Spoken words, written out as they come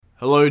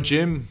Hello,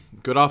 Jim.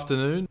 Good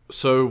afternoon.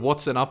 So,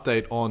 what's an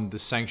update on the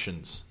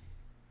sanctions?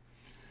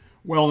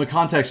 Well, in the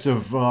context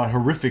of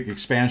horrific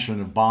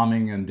expansion of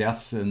bombing and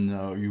deaths in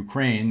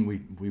Ukraine,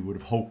 we would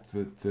have hoped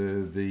that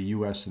the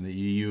U.S. and the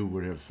EU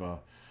would have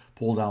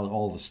pulled out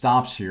all the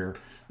stops here.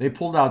 They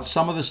pulled out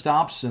some of the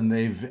stops and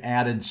they've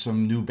added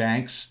some new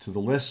banks to the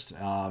list.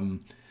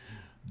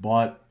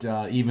 But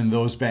even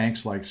those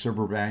banks like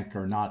Cyberbank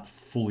are not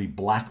fully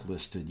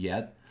blacklisted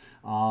yet.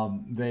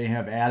 They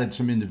have added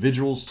some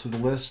individuals to the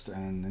list,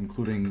 and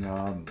including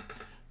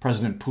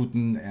President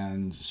Putin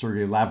and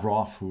Sergei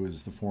Lavrov, who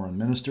is the foreign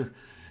minister.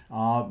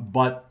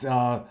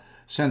 But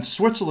since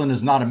Switzerland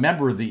is not a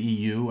member of the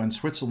EU, and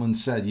Switzerland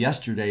said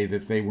yesterday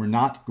that they were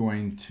not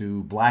going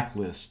to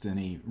blacklist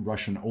any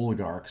Russian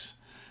oligarchs,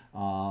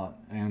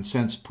 and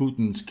since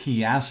Putin's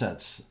key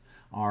assets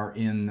are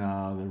in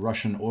the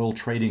Russian oil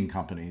trading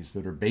companies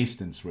that are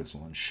based in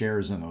Switzerland,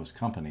 shares in those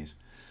companies,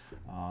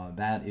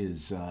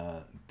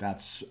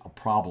 that's a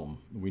problem.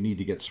 We need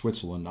to get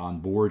Switzerland on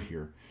board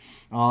here.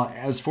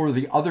 As for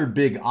the other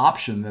big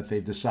option that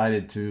they've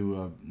decided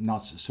to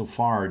not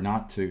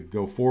to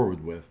go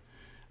forward with,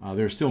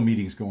 there are still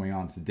meetings going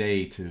on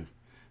today to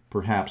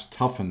perhaps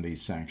toughen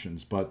these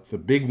sanctions. But the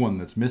big one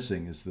that's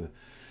missing is the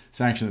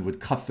sanction that would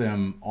cut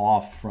them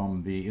off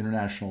from the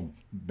international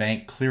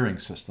bank clearing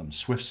system,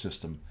 SWIFT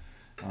system,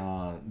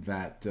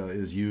 that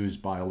is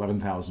used by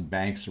 11,000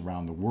 banks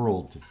around the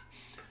world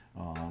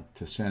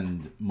to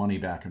send money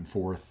back and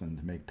forth and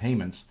to make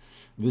payments.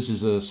 This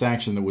is a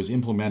sanction that was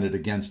implemented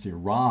against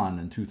Iran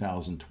in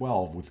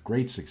 2012 with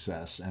great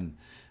success and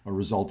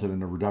resulted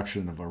in a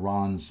reduction of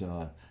Iran's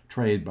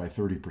trade by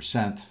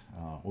 30%.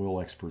 Oil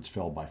exports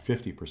fell by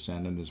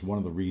 50%, and is one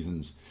of the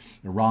reasons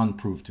Iran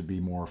proved to be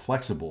more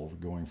flexible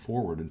going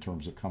forward in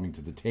terms of coming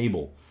to the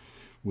table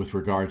with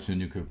regard to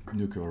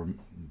nuclear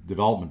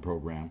development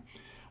program.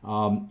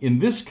 In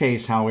this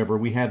case, however,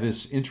 we have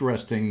this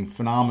interesting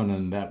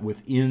phenomenon that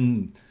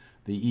within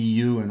the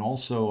EU and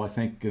also, I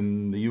think,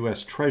 in the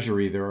U.S.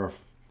 Treasury, there are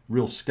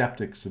real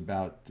skeptics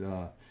about,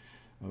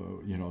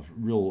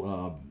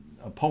 real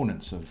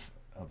opponents of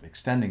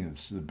extending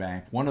this to the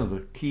bank. One of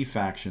the key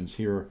factions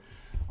here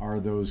are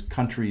those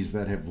countries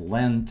that have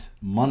lent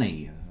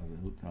money,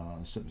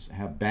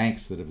 have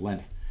banks that have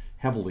lent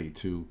heavily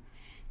to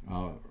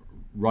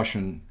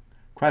Russian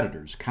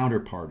creditors,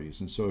 counterparties.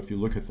 And so if you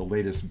look at the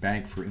latest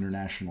Bank for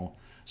International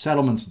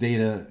Settlements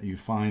data, you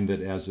find that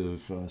as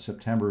of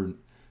September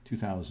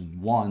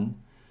 2021,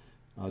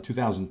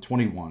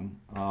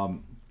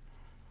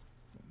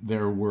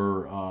 there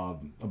were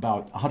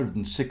about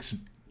 $106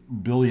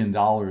 billion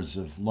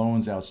of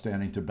loans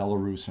outstanding to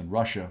Belarus and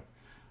Russia.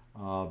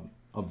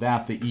 Of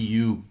that, the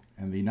EU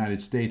and the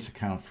United States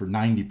account for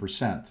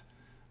 90%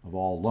 of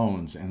all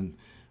loans. And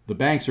the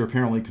banks are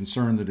apparently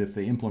concerned that if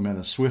they implement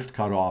a SWIFT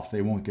cutoff,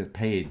 they won't get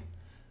paid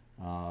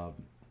on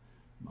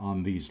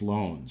these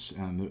loans.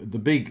 And the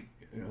big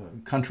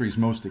countries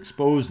most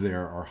exposed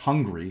there are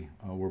Hungary,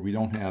 where we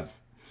don't have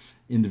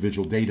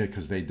individual data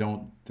because they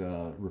don't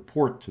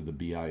report to the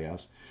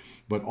BIS.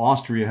 But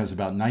Austria has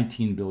about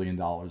 $19 billion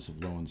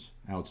of loans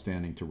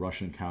outstanding to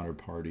Russian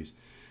counterparties.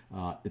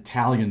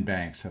 Italian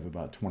banks have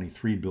about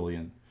 $23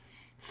 billion.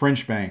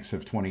 French banks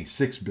have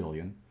 $26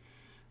 billion.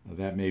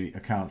 That may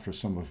account for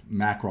some of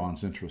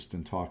Macron's interest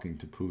in talking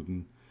to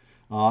Putin.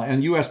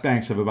 And U.S.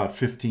 banks have about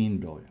 $15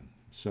 billion.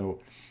 So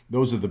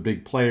those are the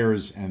big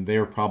players, and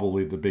they're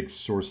probably the big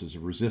sources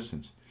of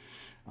resistance.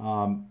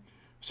 The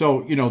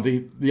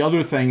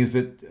other thing is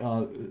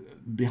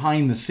that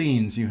behind the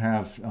scenes, you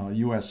have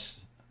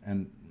U.S.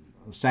 and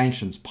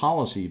sanctions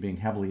policy being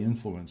heavily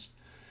influenced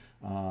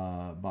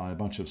by a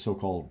bunch of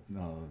so-called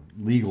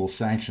legal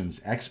sanctions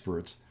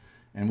experts.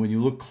 And when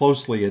you look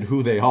closely at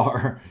who they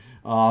are,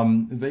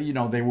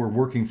 they were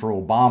working for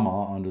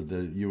Obama under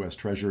the U.S.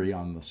 Treasury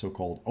on the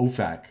so-called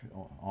OFAC,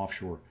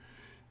 offshore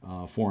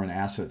foreign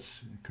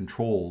assets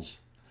controls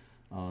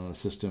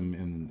system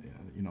in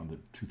the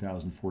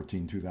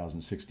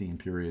 2014-2016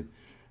 period,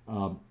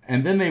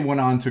 and then they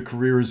went on to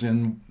careers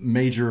in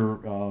major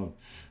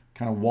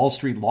kind of Wall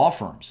Street law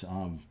firms.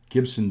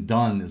 Gibson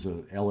Dunn is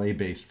a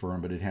LA-based firm,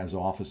 but it has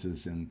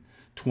offices in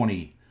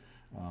 20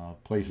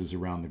 places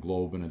around the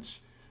globe, and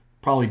it's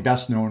probably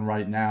best known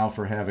right now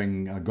for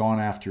having gone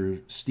after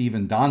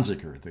Stephen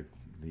Donziger,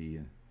 the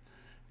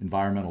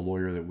environmental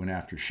lawyer that went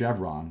after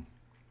Chevron.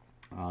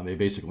 They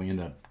basically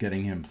ended up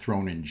getting him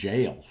thrown in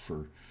jail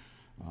for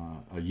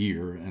a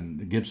year,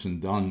 and Gibson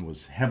Dunn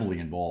was heavily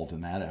involved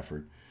in that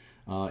effort.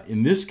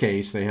 In this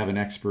case, they have an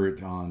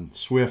expert on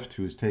SWIFT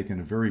who has taken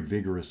a very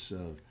vigorous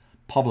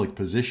public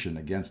position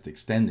against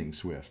extending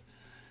SWIFT.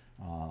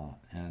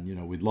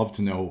 And we'd love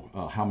to know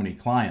how many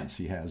clients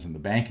he has in the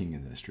banking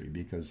industry,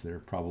 because they're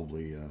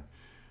probably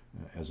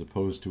as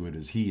opposed to it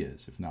as he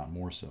is, if not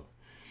more so.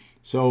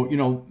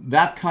 So,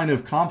 that kind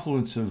of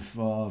confluence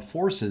of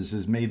forces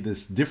has made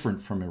this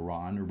different from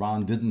Iran.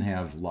 Iran didn't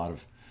have a lot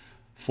of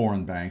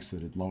foreign banks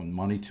that had loaned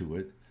money to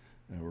it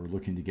or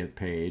looking to get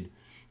paid,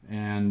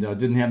 and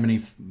didn't have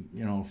many,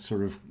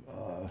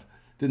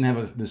 didn't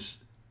have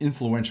this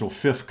influential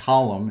fifth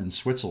column in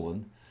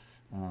Switzerland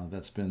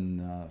that's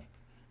been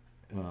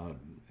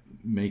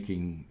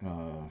making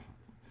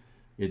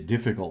it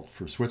difficult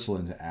for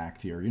Switzerland to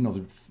act here.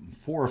 The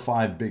 4 or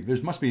 5 big,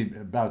 there must be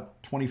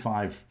about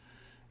 25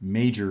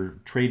 major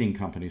trading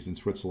companies in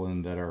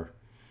Switzerland that are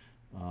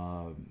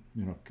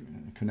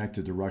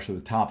connected to Russia.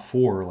 The top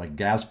 4, like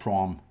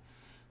Gazprom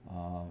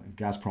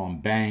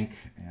Bank,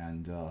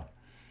 and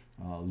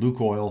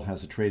Lukoil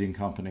has a trading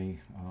company.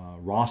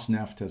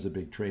 Rosneft has a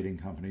big trading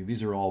company.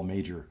 These are all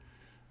major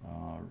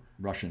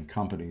Russian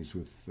companies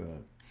with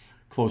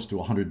close to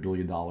 $100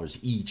 billion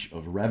each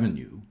of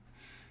revenue.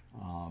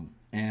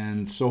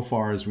 And so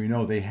far as we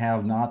know, they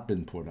have not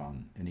been put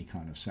on any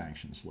kind of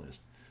sanctions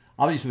list.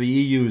 Obviously, the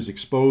EU is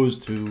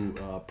exposed to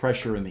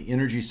pressure in the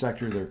energy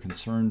sector. They're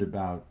concerned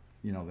about,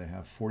 they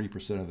have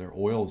 40% of their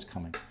oil is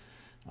coming,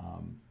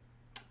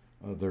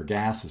 their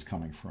gas is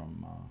coming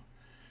from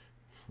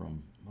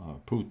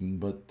Putin.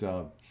 But,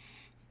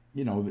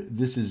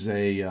 this is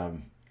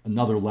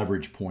another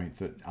leverage point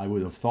that I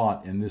would have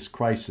thought in this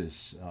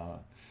crisis,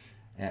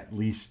 at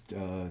least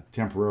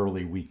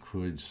temporarily, we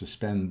could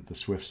suspend the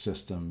SWIFT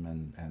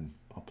system and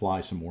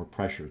apply some more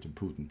pressure to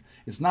Putin.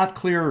 It's not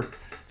clear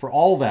for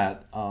all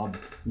that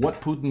what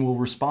Putin will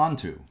respond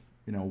to.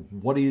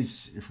 What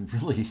is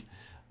really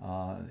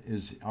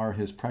are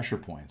his pressure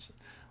points.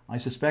 I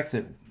suspect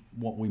that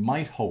what we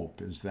might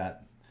hope is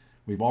that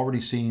we've already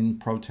seen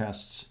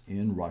protests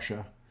in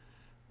Russia,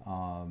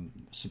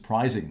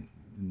 surprising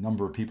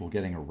number of people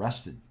getting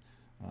arrested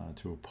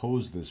to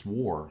oppose this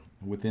war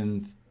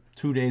within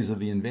 2 days of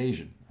the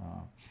invasion.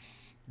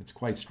 It's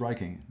quite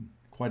striking.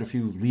 Quite a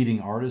few leading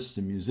artists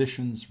and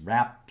musicians,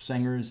 rap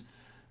singers,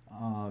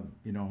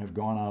 have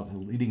gone out. A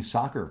leading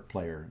soccer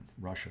player in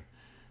Russia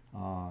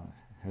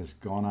has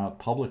gone out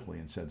publicly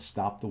and said,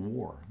 "Stop the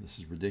war. This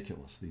is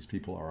ridiculous. These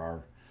people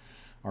are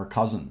our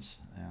cousins,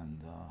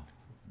 and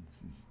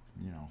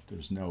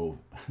there's no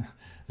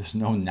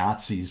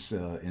Nazis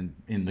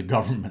in the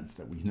government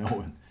that we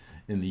know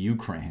in the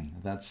Ukraine."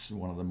 That's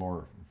one of the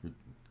more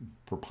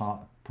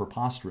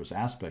preposterous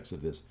aspects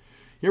of this.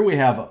 Here we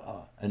have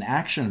an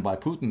action by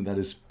Putin that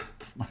is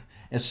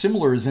as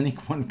similar as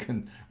anyone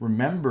can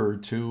remember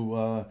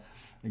to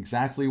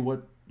exactly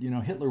what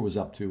Hitler was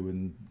up to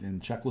in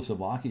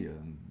Czechoslovakia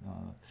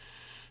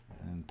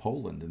and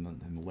Poland in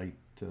the late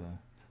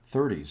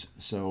 30s.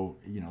 So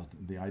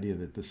the idea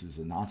that this is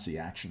a Nazi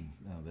action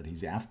that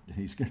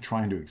he's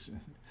trying to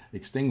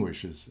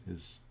extinguish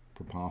is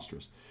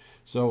preposterous.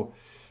 So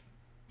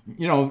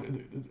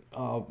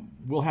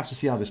we'll have to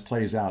see how this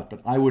plays out.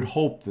 But I would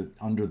hope that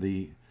under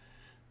the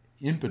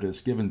impetus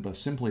given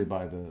simply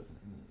by the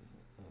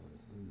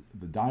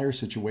dire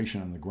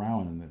situation on the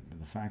ground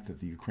and the fact that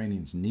the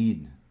Ukrainians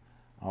need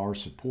our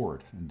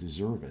support and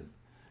deserve it,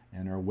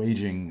 and are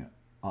waging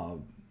a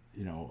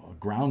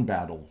ground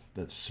battle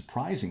that's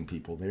surprising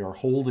people. They are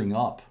holding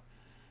up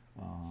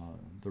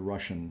the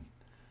Russian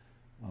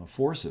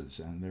forces,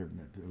 and there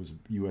was a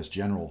U.S.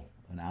 general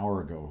an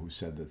hour ago who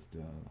said that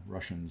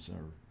Russian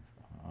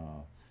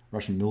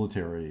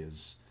military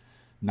is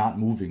not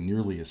moving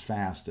nearly as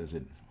fast as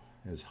it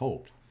has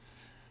hoped.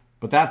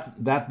 But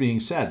that being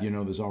said,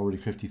 there's already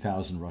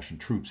 50,000 Russian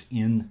troops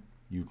in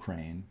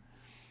Ukraine.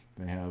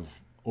 They have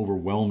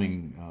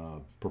overwhelming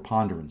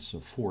preponderance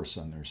of force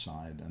on their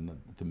side, and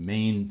the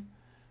main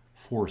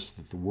force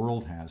that the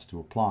world has to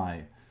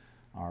apply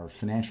are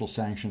financial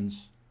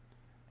sanctions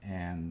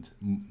and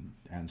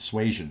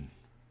suasion.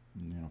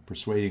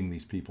 Persuading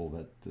these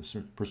people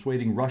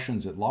persuading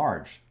Russians at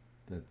large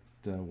that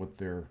what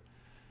their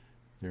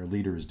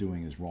leader is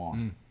doing is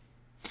wrong.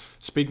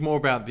 Speak more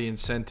about the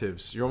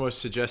incentives. You're almost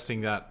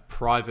suggesting that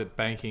private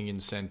banking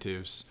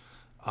incentives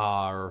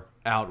are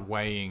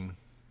outweighing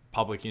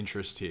public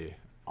interest here.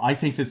 I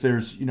think that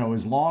there's,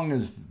 as long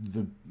as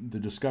the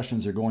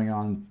discussions are going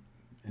on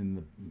in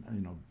the,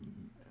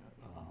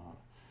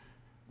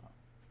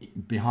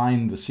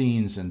 behind the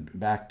scenes and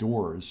back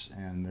doors,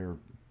 and there are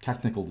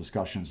technical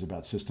discussions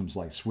about systems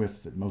like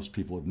SWIFT that most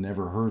people have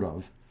never heard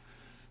of,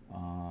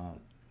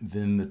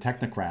 then the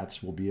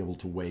technocrats will be able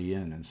to weigh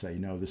in and say,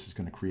 this is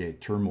going to create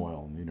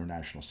turmoil in the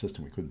international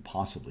system. We couldn't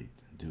possibly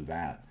do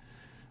that.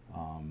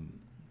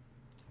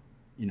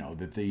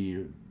 That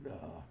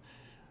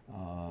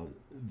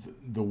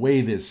the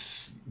way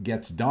this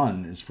gets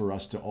done is for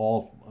us to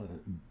all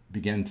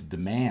begin to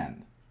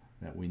demand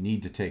that we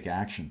need to take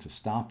action to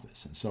stop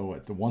this. And so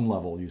at the one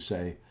level, you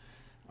say,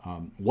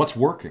 what's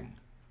working?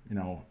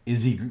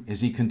 Is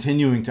he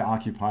continuing to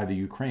occupy the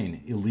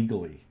Ukraine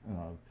illegally?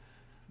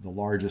 The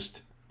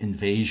largest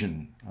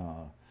invasion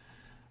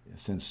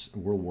since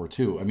World War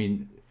II. I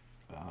mean,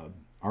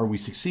 are we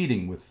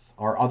succeeding with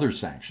our other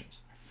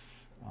sanctions?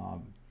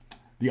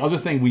 The other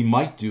thing we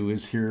might do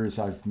is here, as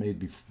I've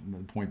made the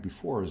point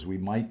before, is we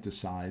might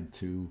decide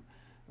to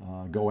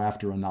go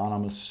after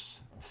anonymous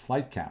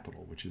flight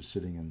capital, which is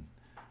sitting in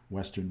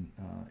Western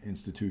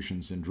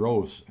institutions in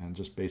droves, and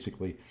just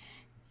basically,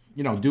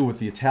 do what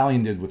the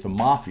Italian did with the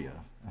mafia.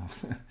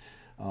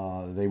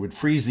 They would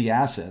freeze the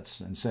assets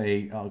and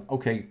say,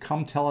 okay,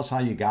 come tell us how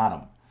you got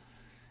them,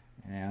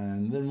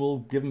 and then we'll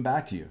give them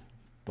back to you.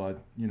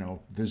 but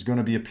there's going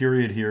to be a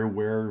period here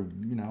where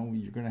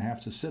you're going to have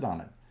to sit on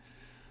it.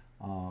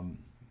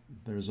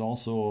 There's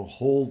also a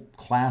whole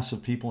class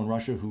of people in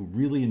Russia who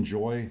really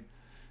enjoy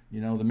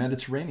the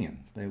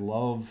Mediterranean. They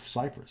love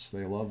Cyprus.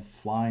 They love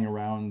flying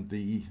around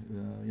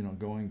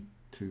going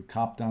to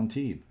Cap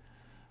d'Antibes.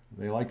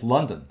 They like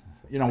London.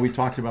 We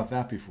talked about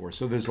that before.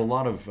 So there's a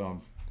lot of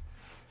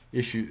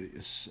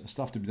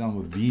stuff to be done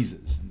with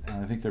visas,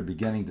 and I think they're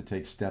beginning to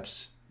take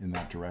steps in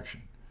that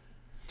direction.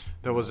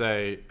 There was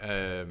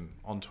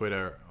on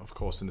Twitter, of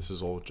course, and this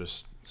is all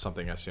just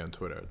something I see on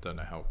Twitter. I don't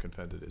know how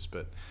confirmed it is,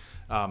 but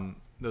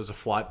there was a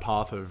flight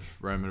path of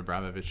Roman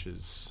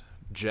Abramovich's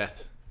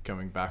jet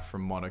coming back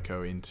from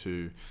Monaco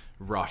into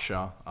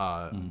Russia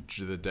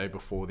the day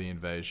before the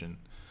invasion.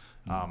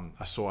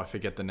 I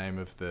forget the name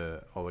of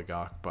the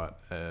oligarch, but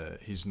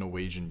his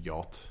Norwegian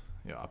yacht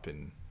up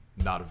in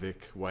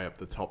Narvik, way up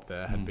the top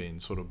there, had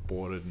been sort of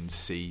boarded and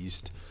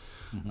seized.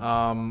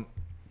 Can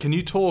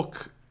you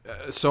talk...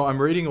 So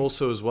I'm reading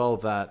also as well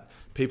that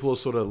people are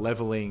sort of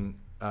leveling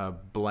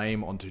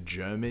blame onto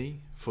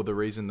Germany for the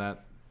reason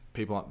that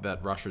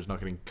Russia is not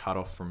getting cut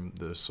off from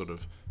the sort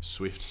of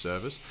SWIFT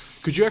service.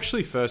 Could you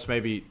actually first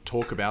maybe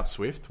talk about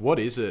SWIFT? What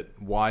is it?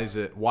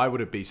 Why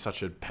would it be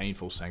such a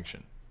painful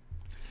sanction?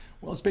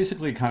 Well, it's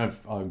basically kind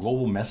of a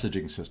global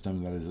messaging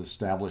system that is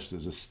established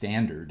as a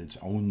standard. It's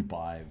owned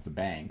by the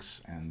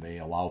banks, and they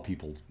allow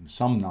people,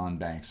 some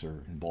non-banks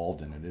are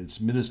involved in it. It's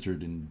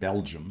administered in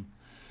Belgium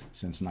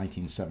since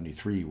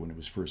 1973 when it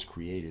was first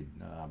created.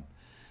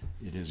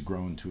 It has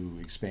grown to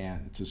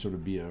expand to sort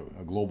of be a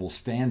global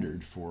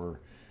standard for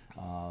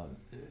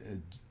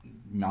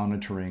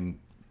monitoring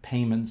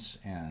payments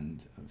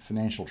and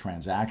financial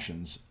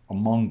transactions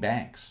among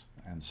banks.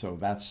 And so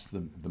that's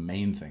the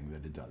main thing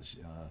that it does.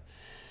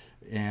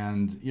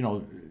 And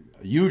a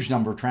huge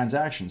number of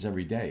transactions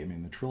every day. I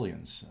mean, the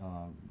trillions.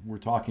 We're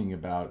talking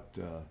about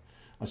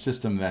a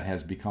system that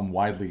has become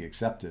widely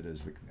accepted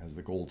as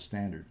the gold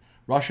standard.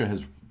 Russia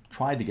has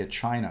tried to get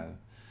China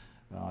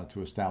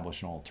to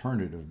establish an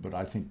alternative, but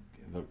I think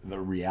the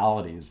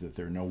reality is that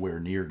they're nowhere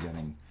near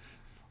getting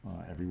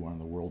everyone in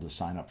the world to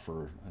sign up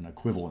for an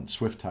equivalent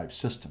SWIFT-type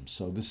system.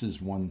 So this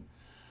is one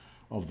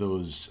of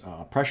those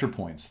pressure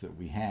points that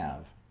we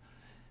have.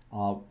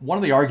 One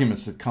of the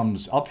arguments that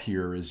comes up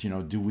here is,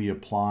 do we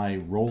apply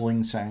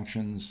rolling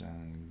sanctions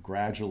and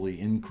gradually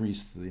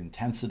increase the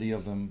intensity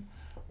of them,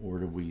 or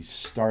do we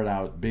start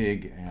out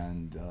big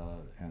and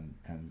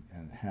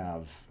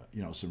have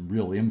some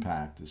real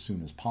impact as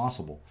soon as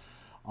possible?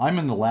 I'm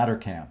in the latter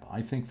camp.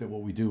 I think that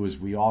what we do is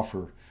we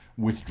offer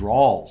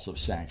withdrawals of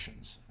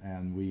sanctions,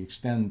 and we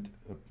extend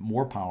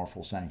more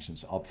powerful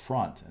sanctions up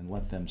front and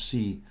let them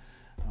see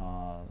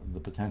the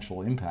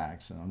potential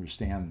impacts and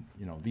understand,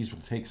 these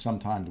will take some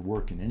time to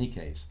work in any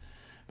case.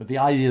 But the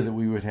idea that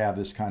we would have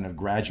this kind of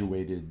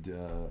graduated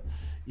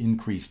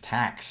increased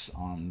tax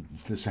on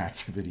this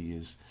activity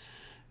is,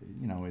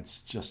 it's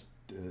just,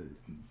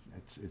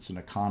 it's an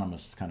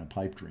economist's kind of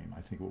pipe dream.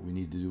 I think what we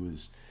need to do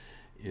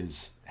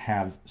is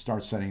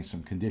start setting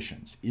some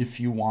conditions. If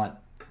you want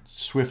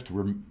SWIFT,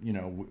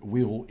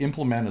 we will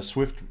implement a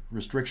SWIFT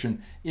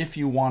restriction. If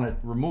you want it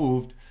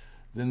removed,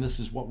 then this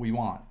is what we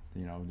want.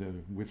 The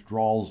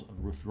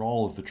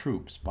withdrawal of the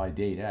troops by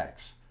date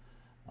X.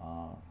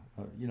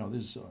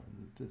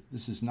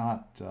 This is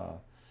not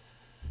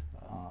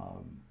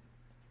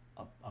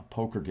a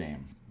poker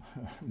game.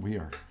 We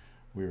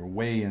are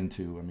way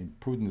into. I mean,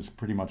 Putin has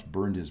pretty much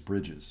burned his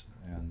bridges,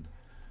 and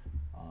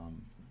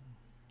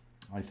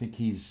I think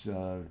he's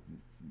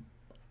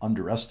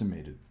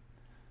underestimated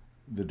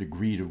the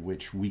degree to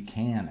which we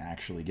can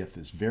actually get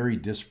this very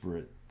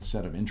disparate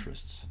set of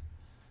interests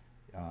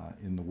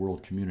in the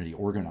world community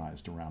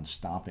organized around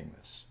stopping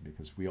this,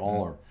 because we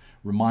all are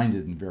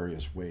reminded in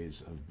various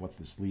ways of what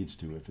this leads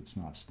to if it's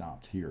not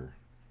stopped here.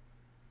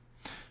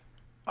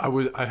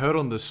 I heard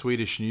on the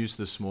Swedish news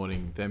this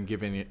morning them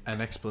giving an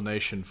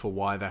explanation for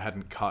why they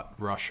hadn't cut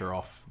Russia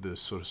off the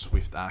sort of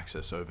SWIFT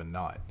access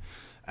overnight.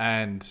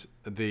 And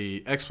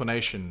the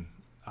explanation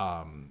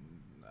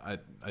I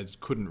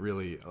couldn't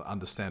really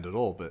understand at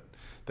all, but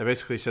they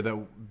basically said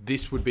that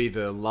this would be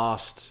the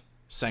last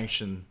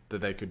sanction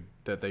that they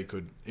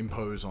could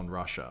impose on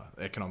Russia,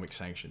 economic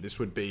sanction. This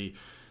would be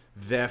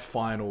their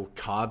final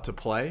card to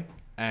play,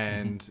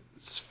 and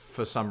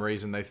for some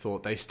reason they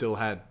thought they still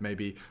had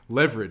maybe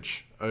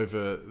leverage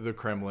over the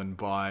Kremlin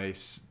by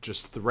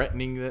just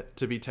threatening it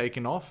to be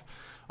taken off,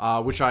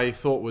 which I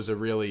thought was a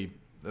really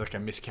a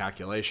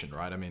miscalculation,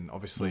 right? I mean,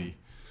 obviously,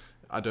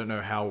 I don't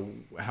know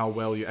how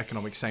well your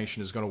economic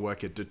sanction is going to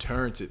work at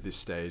deterrence at this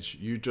stage.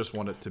 You just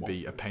want it to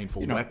be a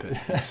painful weapon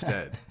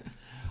instead.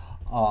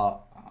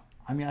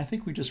 I mean, I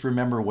think we just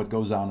remember what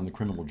goes on in the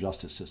criminal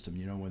justice system.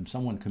 When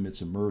someone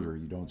commits a murder,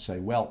 you don't say,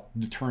 well,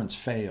 deterrence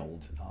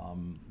failed.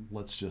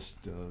 Let's just,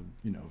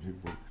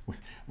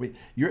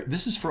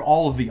 this is for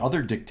all of the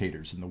other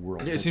dictators in the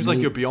world. Yeah, it seems like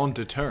you're beyond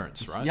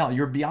deterrence, right? Yeah,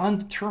 you're beyond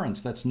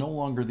deterrence. That's no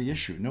longer the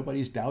issue.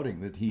 Nobody's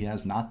doubting that he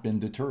has not been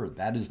deterred.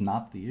 That is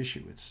not the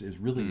issue. It's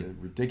really a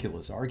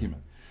ridiculous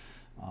argument.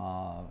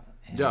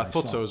 And Yeah, I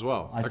thought so as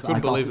well. I couldn't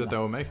thought believe that they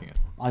were making it.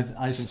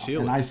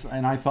 Sincerely.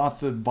 And I thought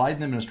the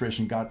Biden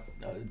administration got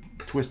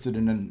twisted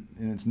in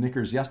its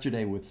knickers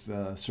yesterday with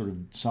sort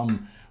of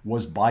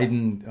was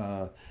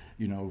Biden,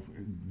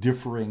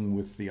 differing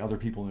with the other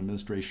people in the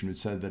administration who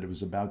said that it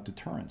was about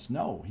deterrence.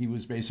 No, he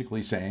was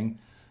basically saying,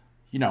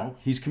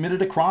 he's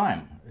committed a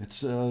crime.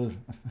 It's, there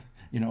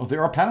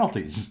are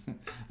penalties.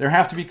 There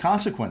have to be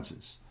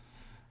consequences.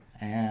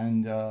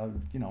 And,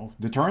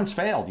 deterrence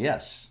failed,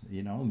 yes,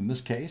 in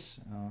this case.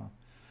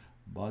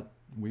 But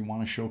we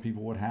want to show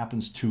people what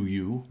happens to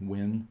you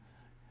when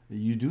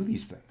you do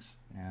these things.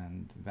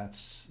 And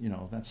that's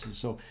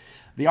so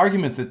the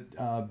argument that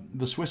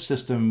the SWIFT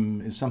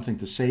system is something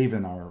to save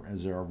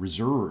as our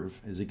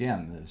reserve is,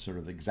 again, sort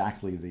of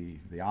exactly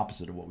the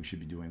opposite of what we should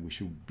be doing. We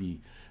should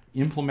be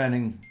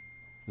implementing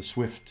the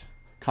SWIFT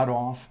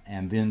cutoff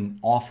and then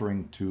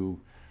offering to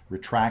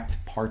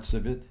retract parts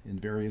of it in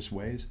various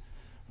ways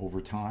over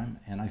time.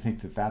 And I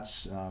think that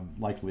that's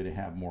likely to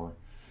have more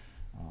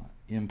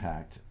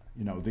impact.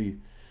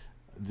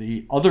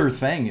 The other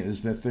thing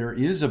is that there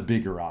is a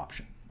bigger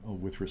option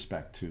with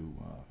respect to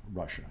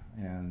Russia.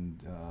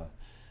 And,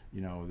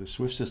 the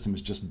SWIFT system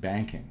is just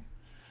banking.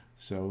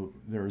 So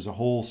there is a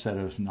whole set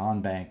of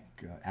non-bank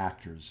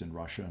actors in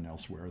Russia and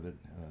elsewhere that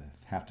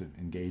have to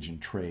engage in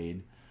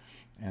trade.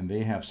 And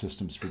they have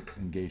systems for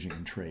engaging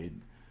in trade.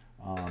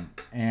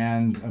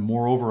 And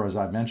moreover, as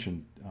I've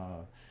mentioned,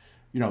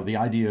 the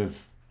idea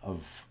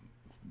of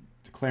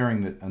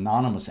declaring that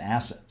anonymous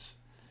assets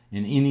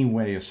in any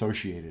way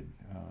associated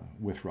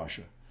with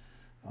Russia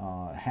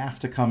have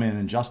to come in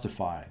and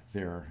justify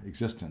their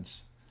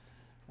existence.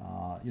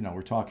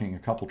 We're talking a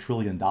couple $1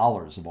 trillion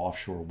of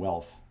offshore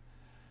wealth,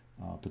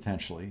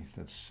 potentially,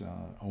 that's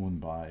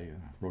owned by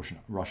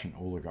Russian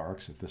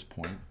oligarchs at this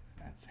point,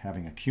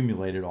 having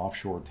accumulated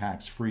offshore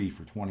tax-free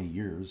for 20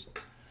 years.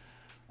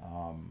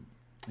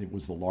 It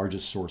was the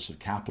largest source of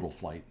capital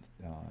flight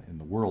in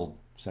the world,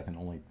 second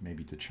only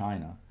maybe to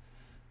China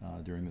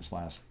during this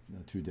last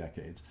 2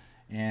 decades.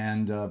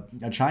 And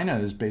China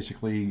has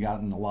basically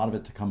gotten a lot of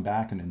it to come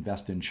back and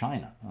invest in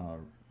China.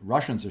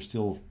 Russians are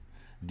still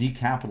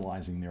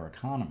decapitalizing their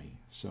economy.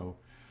 So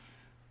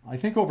I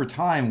think over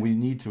time we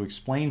need to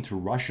explain to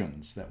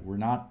Russians that we're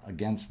not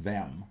against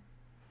them.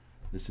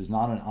 This is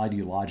not an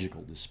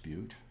ideological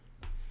dispute.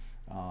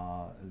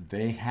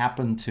 They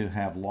happen to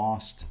have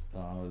lost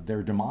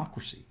their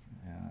democracy.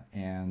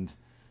 And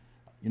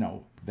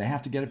they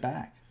have to get it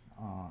back.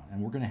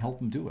 And we're going to help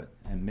them do it.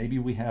 And maybe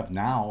we have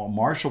now a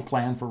Marshall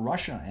Plan for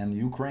Russia and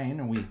Ukraine,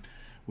 and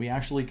we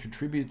actually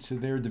contribute to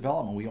their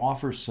development. We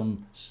offer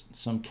some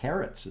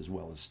carrots as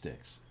well as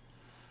sticks.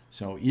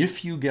 So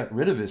if you get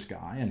rid of this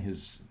guy and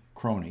his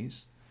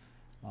cronies,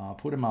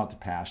 put him out to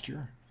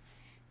pasture,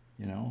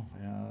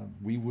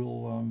 we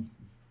will.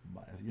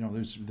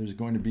 There's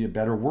going to be a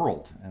better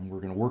world, and we're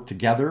going to work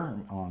together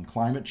on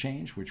climate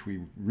change, which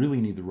we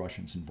really need the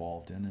Russians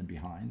involved in and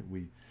behind.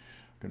 We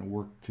going to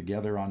work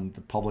together on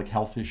the public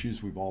health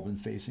issues we've all been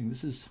facing.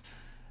 This is,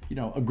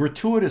 a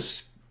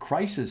gratuitous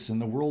crisis in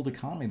the world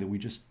economy that we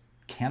just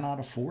cannot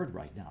afford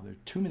right now. There are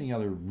too many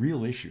other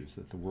real issues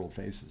that the world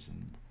faces.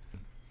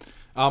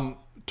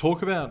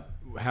 Talk about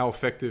how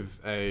effective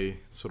a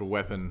sort of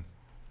weapon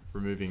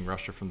removing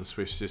Russia from the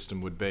SWIFT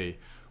system would be.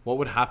 What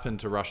would happen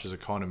to Russia's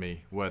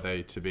economy were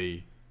they to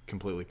be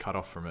completely cut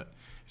off from it?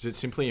 Is it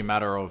simply a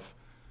matter of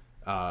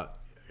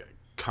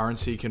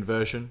currency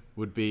conversion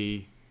would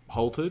be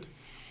halted?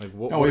 Like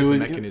what is the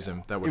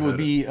mechanism that would hurt it? Would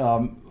be,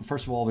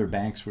 first of all, their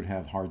banks would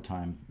have a hard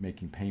time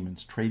making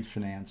payments. Trade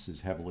finance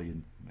is heavily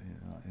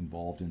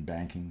involved in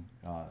banking.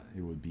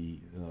 It would be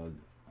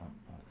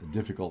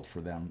difficult for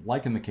them,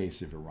 like in the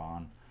case of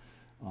Iran.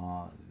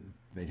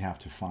 They'd have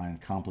to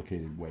find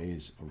complicated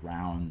ways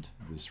around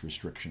this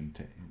restriction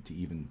to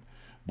even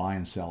buy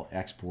and sell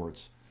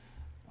exports,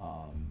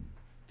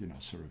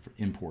 sort of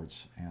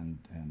imports and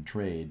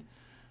trade.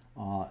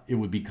 It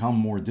would become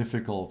more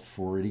difficult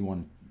for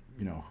anyone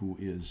who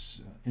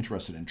is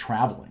interested in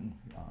traveling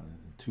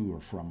to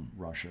or from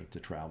Russia to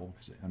travel.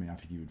 Because, I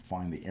think you would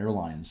find the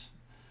airlines,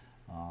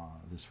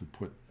 this would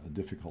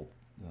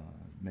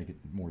make it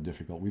more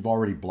difficult. We've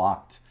already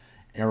blocked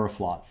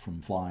Aeroflot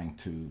from flying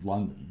to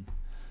London.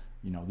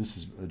 This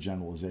is a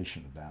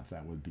generalization of that.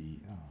 That would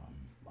be,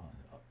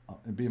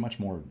 it'd be much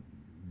more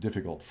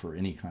difficult for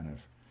any kind of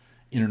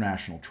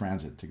international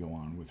transit to go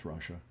on with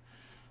Russia.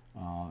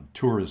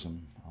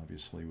 Tourism,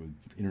 obviously,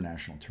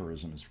 international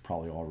tourism is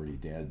probably already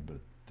dead, but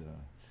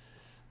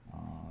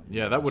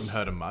that wouldn't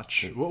hurt them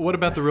much. What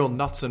about the real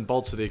nuts and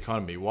bolts of the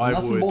economy? Why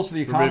nuts would and bolts of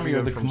the economy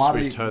are the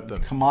SWIFT hurt them?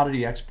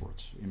 Commodity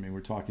exports. We're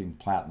talking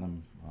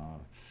platinum,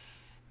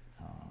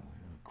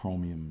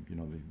 chromium,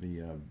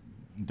 the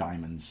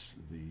diamonds,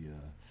 the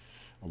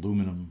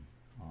aluminum,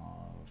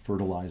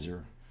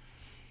 fertilizer,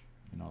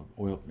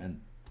 oil, and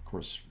of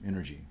course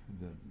energy.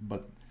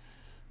 But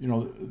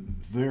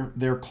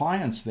their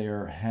clients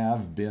there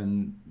have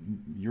been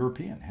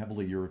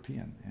heavily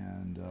European,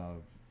 and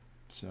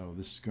so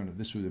this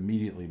would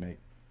immediately make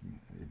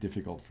it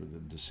difficult for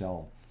them to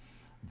sell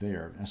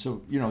there. And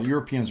so,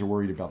 Europeans are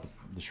worried about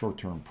the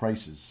short-term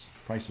price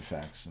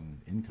effects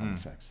and income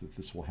effects that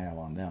this will have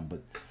on them.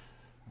 But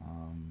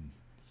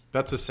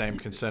that's the same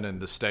concern in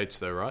the States,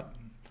 though, right?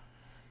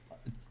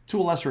 To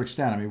a lesser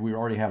extent. I mean, we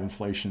already have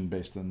inflation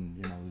based on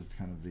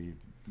the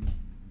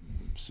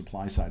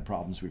supply side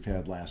problems we've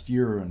had last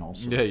year, and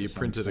also you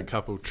printed a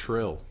couple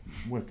trill.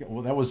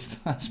 Well,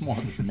 that's more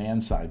on the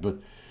demand side, but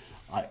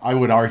I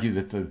would argue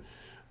that the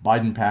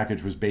Biden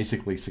package was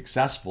basically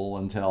successful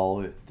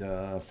until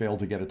it failed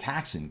to get a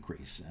tax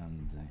increase,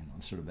 and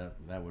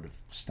that would have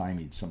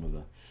stymied some of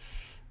the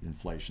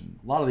inflation.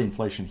 A lot of the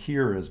inflation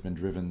here has been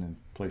driven in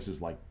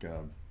places like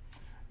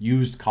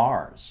used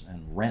cars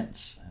and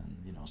rents, and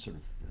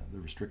the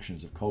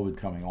restrictions of COVID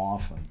coming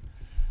off, and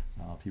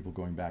people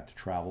going back to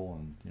travel,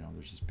 and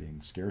there's just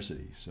being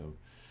scarcity. So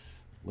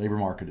labor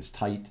market is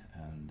tight,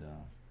 and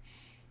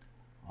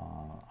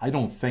I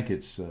don't think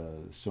it's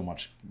so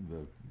much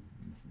the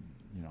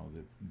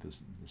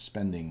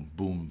spending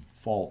boom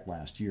fault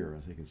last year.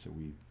 I think it's that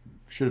we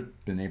should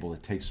have been able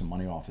to take some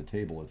money off the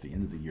table at the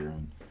end of the year,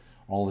 and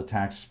all the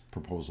tax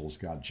proposals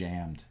got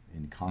jammed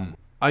in Congress.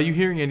 Are you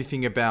hearing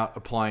anything about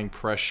applying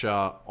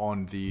pressure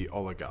on the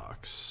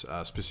oligarchs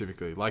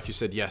specifically? Like you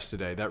said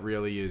yesterday, that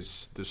really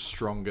is the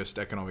strongest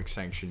economic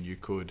sanction you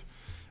could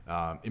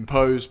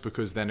impose,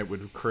 because then it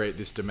would create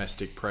this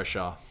domestic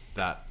pressure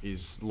that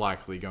is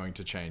likely going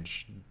to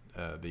change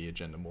the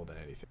agenda more than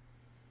anything.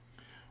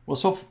 Well,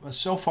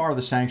 so far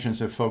the sanctions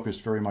have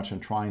focused very much on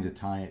trying to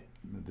tie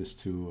this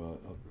to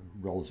a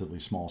relatively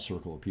small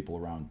circle of people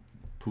around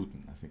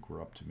Putin. I think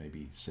we're up to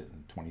maybe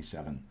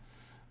 27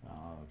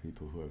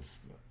 people who have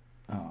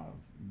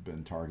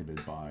been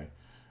targeted by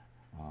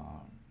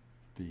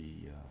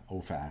the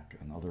OFAC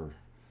and other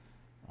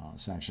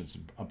sanctions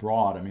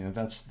abroad. I mean,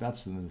 that's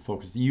the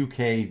focus. The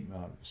UK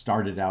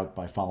started out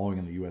by following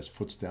in the US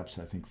footsteps.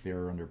 I think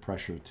they're under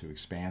pressure to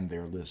expand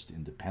their list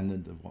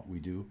independent of what we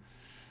do.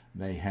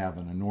 They have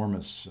an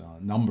enormous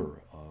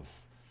number of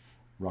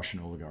Russian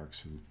oligarchs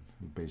who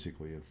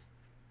basically have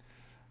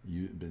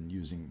been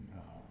using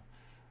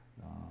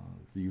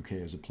the UK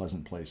as a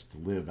pleasant place to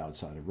live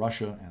outside of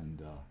Russia,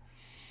 and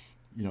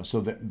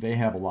so that they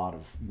have a lot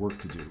of work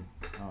to do.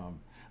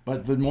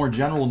 But the more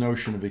general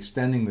notion of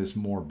extending this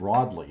more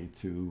broadly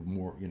to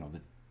more,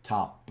 the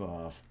top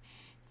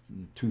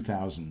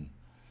 2,000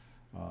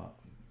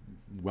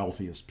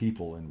 wealthiest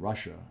people in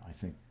Russia, I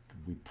think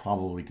we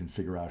probably can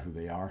figure out who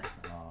they are.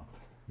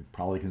 We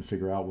probably can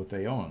figure out what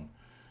they own.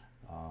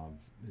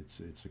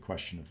 It's a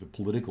question of the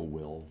political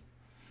will.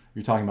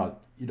 You're talking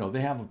about,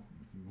 they have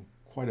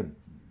quite a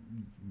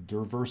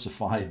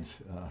diversified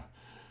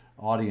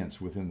audience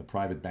within the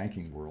private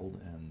banking world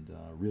and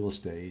real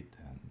estate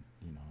and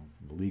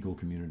the legal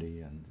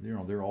community, and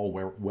they're all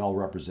well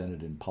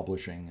represented in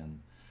publishing and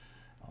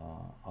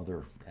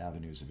other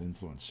avenues of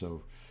influence.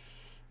 So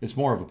it's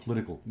more of a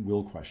political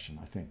will question,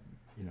 I think.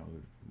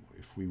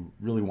 If we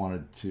really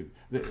wanted to,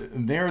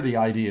 and there the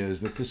idea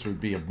is that this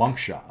would be a bank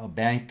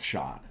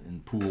shot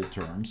in pool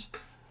terms.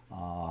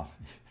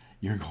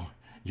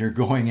 You're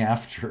going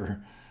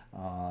after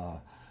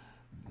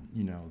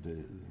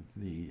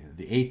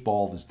the 8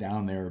 ball that's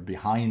down there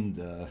behind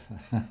the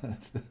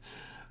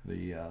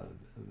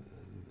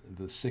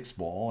 6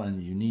 ball,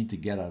 and you need to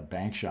get a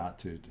bank shot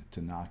to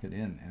knock it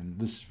in. And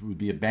this would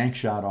be a bank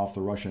shot off the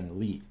Russian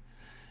elite.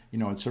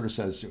 It sort of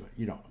says,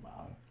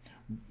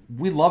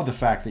 we love the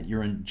fact that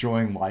you're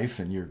enjoying life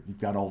and you've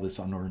got all this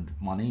unearned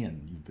money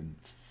and you've been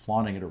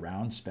flaunting it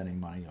around, spending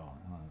money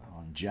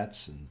on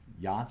jets and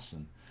yachts.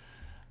 And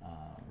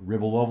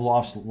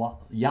Rybolov's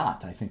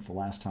yacht, I think the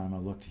last time I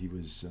looked, he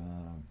was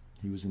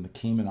in the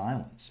Cayman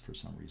Islands for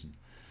some reason.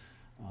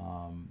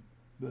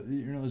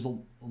 There's a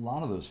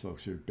lot of those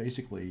folks who are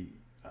basically,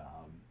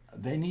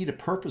 they need a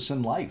purpose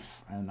in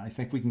life, and I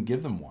think we can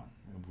give them one,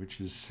 which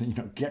is,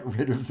 get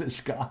rid of this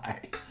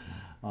guy.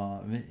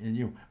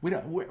 We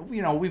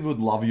would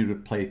love you to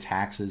pay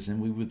taxes, and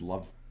we would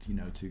love,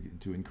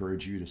 to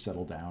encourage you to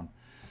settle down,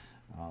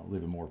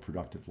 live a more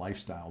productive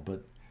lifestyle.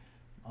 But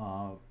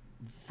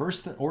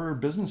first order of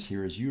business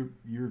here is you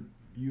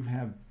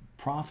have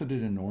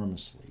profited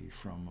enormously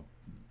from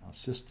a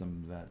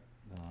system that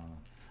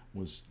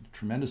was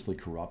tremendously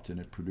corrupt,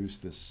 and it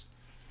produced this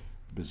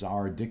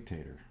bizarre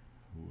dictator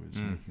who is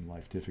making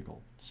life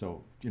difficult.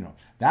 So,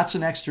 that's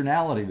an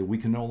externality that we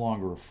can no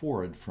longer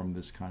afford from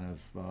this kind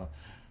of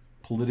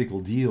political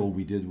deal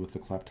we did with the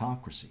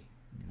kleptocracy,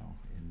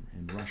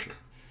 in Russia.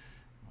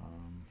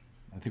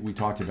 I think we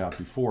talked about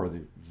before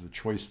the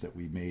choice that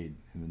we made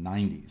in the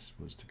 90s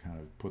was to kind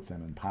of put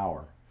them in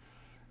power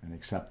and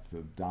accept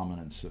the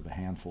dominance of a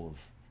handful of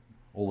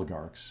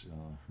oligarchs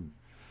who,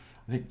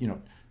 I think,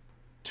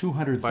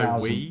 200,000. By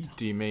we,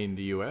 do you mean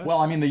the U.S.? Well,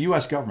 I mean the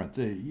U.S. government.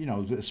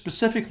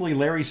 Specifically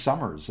Larry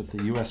Summers at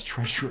the U.S.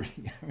 Treasury.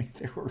 I mean,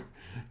 they were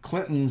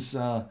Clinton's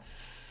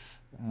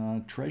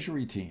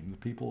Treasury team, the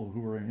people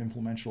who were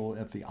influential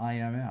at the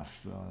IMF.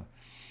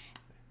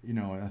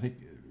 I think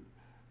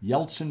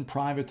Yeltsin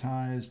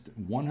privatized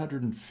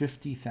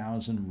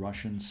 150,000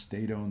 Russian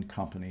state-owned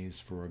companies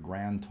for a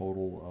grand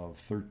total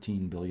of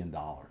 $13 billion.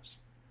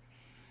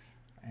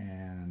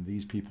 And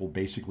these people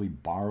basically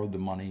borrowed the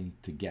money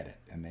to get it.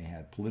 And they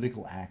had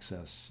political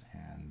access,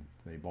 and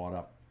they bought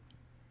up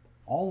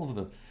all of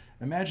the...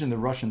 Imagine the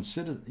Russian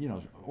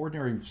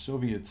ordinary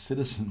Soviet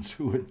citizens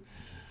who had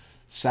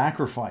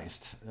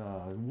sacrificed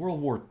World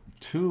War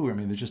II. I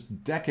mean, there's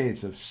just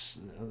decades of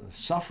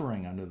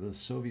suffering under the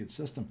Soviet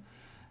system.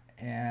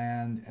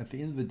 And at the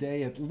end of the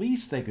day, at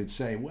least they could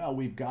say, well,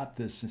 we've got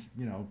this,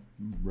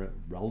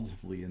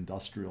 relatively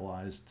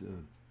industrialized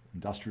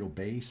industrial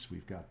base.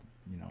 We've got,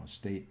 a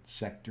state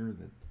sector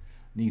that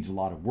needs a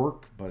lot of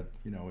work, but,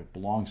 it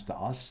belongs to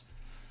us.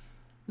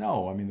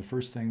 No, I mean, the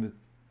first thing that,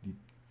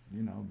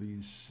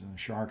 these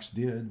sharks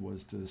did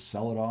was to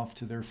sell it off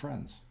to their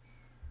friends.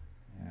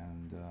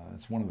 And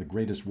it's one of the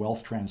greatest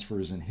wealth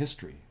transfers in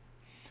history.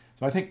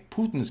 So I think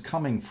Putin is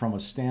coming from a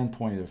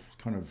standpoint of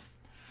kind of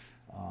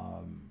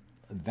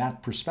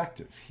that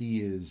perspective.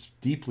 He is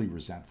deeply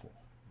resentful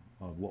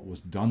of what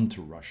was done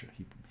to Russia.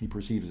 He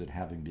perceives it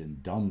having been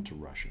done to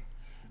Russia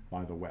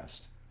by the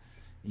West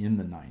in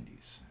the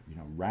 90s.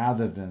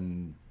 Rather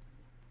than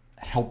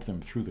help them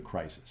through the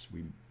crisis,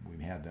 we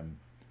had them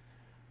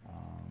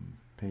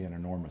pay an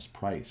enormous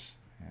price,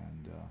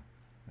 and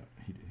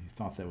he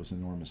thought that was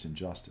enormous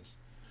injustice.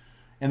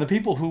 And the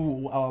people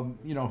who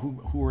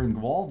who were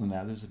involved in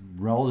that, there's a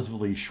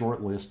relatively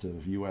short list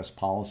of U.S.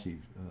 policy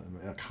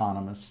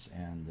economists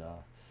and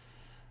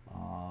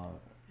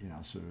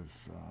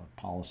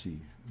policy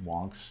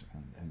wonks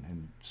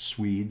and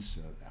Swedes.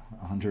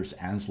 Anders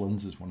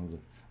Anslund is one of the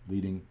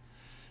leading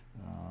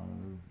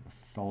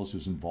fellows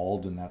who's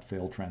involved in that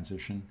failed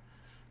transition.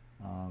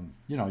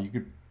 You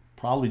could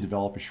probably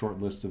develop a short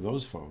list of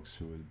those folks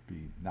who would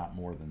be not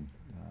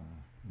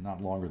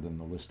longer than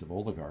the list of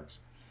oligarchs.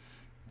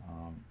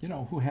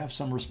 Who have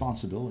some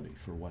responsibility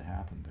for what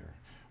happened there.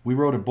 We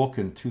wrote a book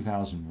in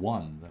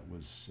 2001 that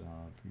was,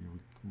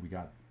 we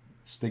got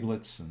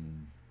Stiglitz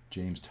and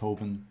James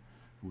Tobin,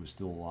 who was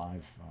still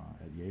alive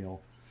at Yale,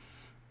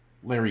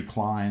 Larry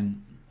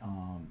Klein,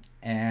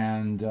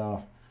 and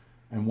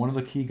one of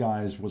the key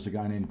guys was a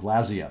guy named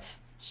Glaziev,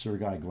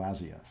 Sergei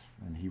Glaziev,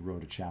 and he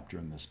wrote a chapter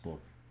in this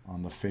book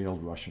on the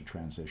failed Russian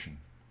transition.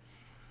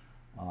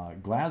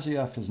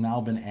 Glaziev has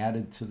now been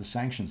added to the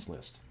sanctions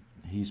list.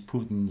 He's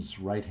Putin's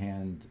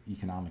right-hand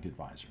economic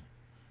advisor.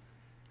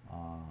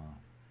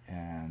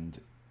 And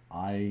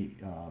I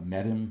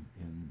met him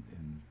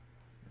in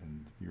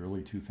the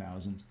early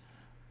 2000s.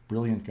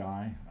 Brilliant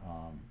guy,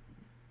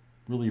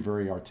 really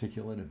very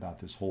articulate about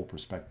this whole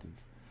perspective.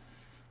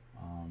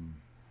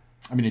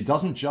 It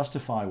doesn't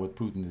justify what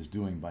Putin is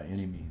doing by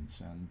any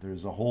means. And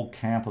there's a whole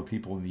camp of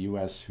people in the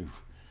U.S. who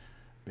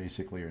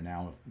basically are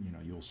now,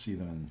 you'll see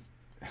them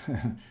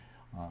in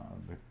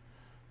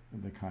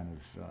the kind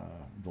of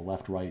the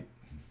left-right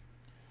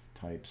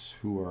types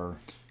who are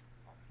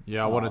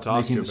I wanted to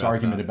ask you making this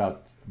argument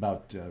about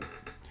this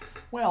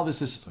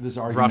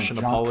argument Russian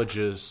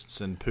apologists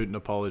and Putin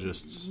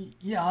apologists.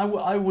 Yeah,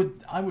 I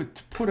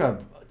would put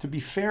to be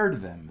fair to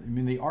them.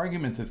 The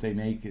argument that they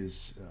make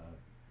is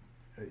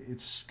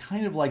it's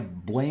kind of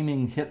like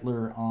blaming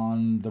Hitler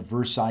on the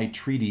Versailles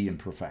Treaty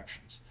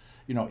imperfections.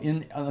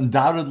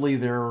 Undoubtedly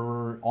there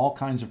were all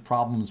kinds of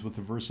problems with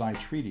the Versailles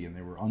Treaty, and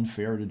they were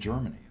unfair to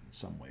Germany in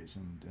some ways.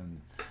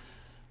 And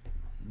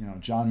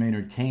John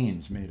Maynard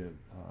Keynes made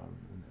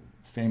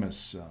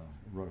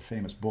wrote a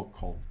famous book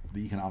called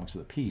The Economics of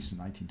the Peace in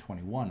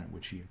 1921, in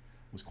which he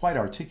was quite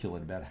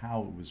articulate about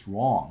how it was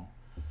wrong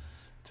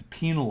to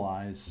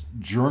penalize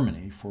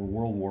Germany for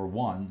World War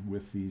I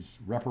with these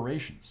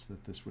reparations,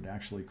 that this would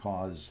actually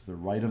cause the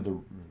right of the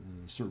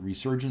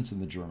resurgence in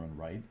the German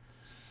right,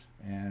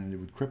 and it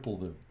would cripple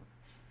the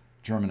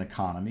German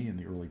economy in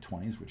the early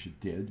 20s, which it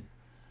did.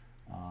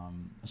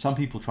 Some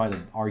people try to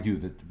argue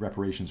that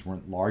reparations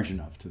weren't large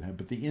enough to have,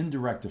 but the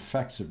indirect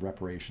effects of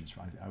reparations,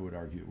 I would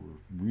argue, were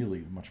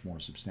really much more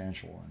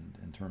substantial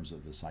in terms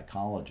of the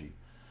psychology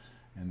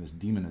and this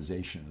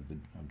demonization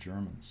of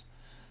Germans.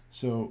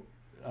 So,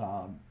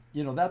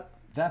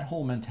 that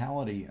whole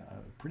mentality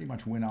pretty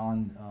much went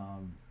on,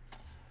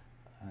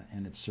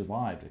 and it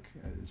survived.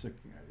 It's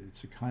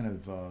a kind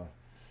of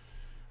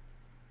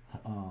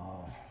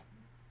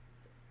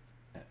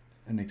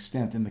an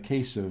extent. In the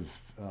case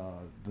of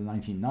the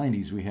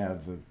 1990s, we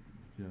have the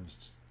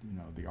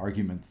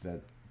argument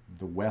that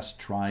the West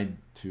tried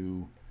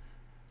to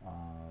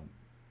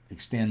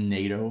extend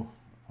NATO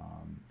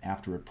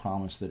after it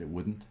promised that it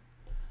wouldn't,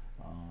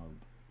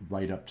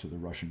 right up to the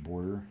Russian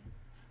border.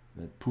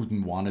 That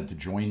Putin wanted to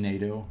join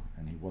NATO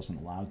and he wasn't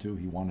allowed to.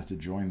 He wanted to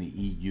join the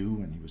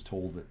EU and he was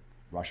told that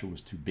Russia was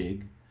too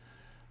big.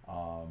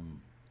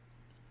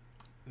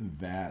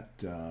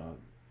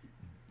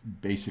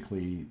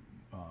 Basically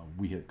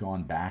we had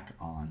gone back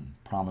on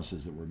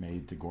promises that were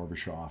made to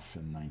Gorbachev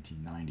in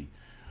 1990.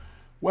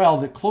 Well,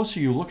 the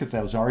closer you look at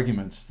those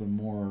arguments, the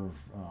more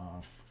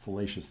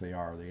fallacious they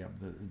are.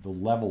 The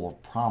level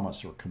of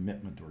promise or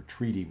commitment or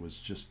treaty was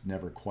just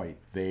never quite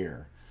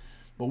there.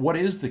 But what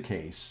is the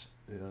case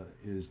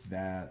is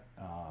that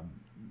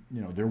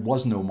there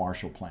was no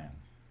Marshall Plan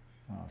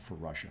for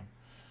Russia.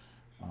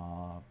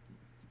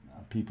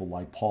 People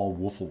like Paul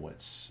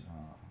Wolfowitz,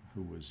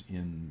 who was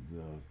in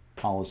the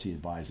policy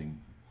advising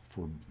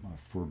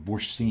for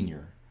Bush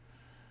senior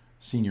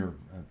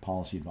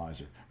policy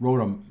advisor,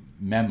 wrote a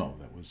memo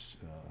that was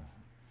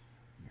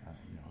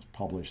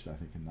published, I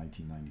think, in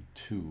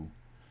 1992.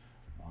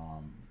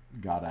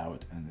 Got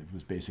out, and it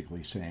was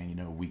basically saying,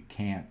 we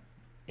can't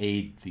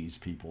aid these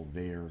people;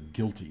 they're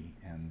guilty,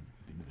 and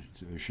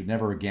there should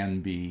never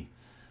again be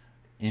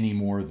any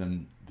more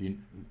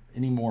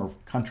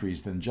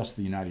countries than just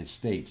the United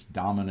States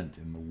dominant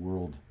in the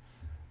world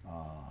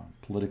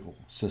political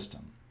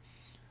system.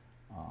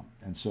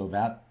 And so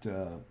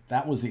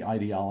that was the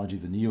ideology,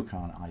 the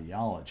neocon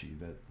ideology,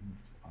 that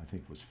I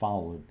think was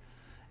followed,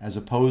 as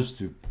opposed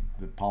to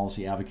the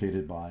policy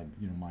advocated by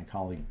my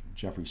colleague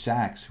Jeffrey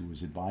Sachs, who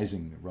was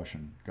advising the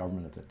Russian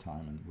government at that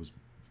time and was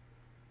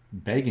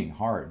begging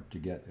hard to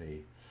get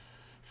a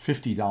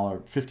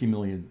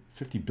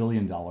 $50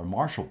 billion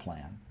Marshall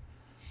Plan.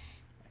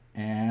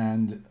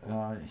 And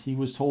he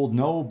was told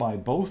no by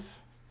both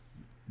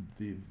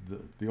the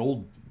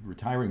old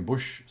retiring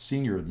Bush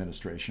senior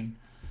administration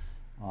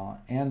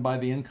and by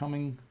the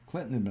incoming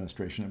Clinton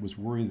administration. It was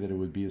worried that it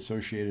would be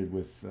associated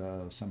with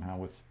somehow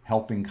with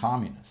helping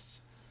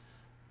communists.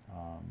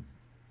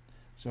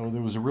 So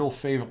there was a real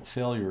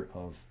failure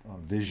of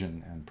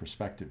vision and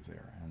perspective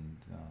there. And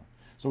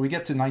so we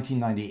get to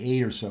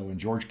 1998 or so, and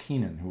George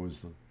Kennan, who was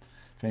the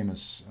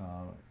famous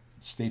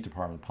State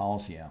Department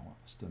policy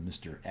analyst,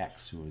 Mr.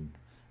 X, who had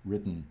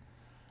written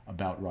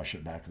about Russia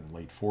back in the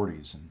late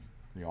 40s and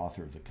the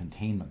author of the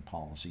containment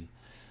policy,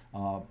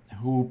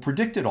 who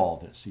predicted all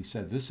this. He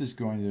said this is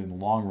going to, in the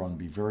long run,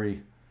 be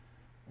very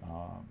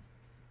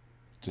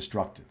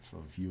destructive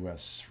of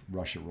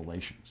U.S.-Russia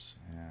relations,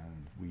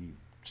 and we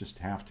just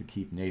have to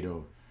keep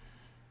NATO,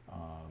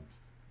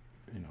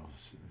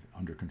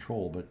 under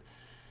control. But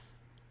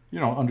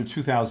under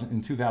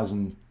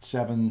 2007,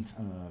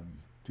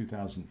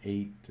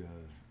 2008,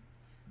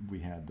 we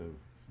had the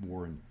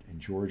war in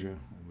Georgia.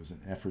 It was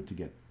an effort to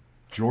get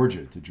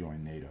Georgia to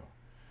join NATO,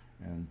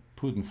 and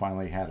Putin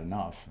finally had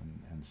enough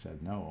and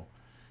said no.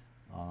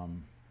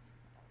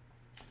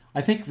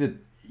 I think that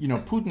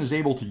Putin is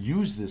able to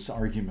use this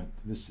argument,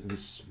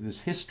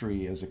 this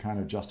history, as a kind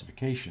of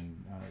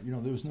justification.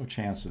 There was no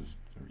chance of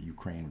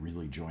Ukraine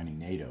really joining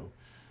NATO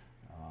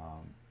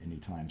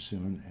anytime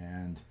soon,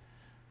 and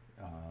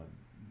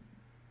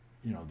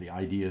the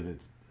idea that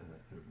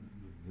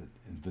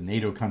the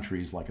NATO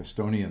countries like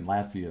Estonia and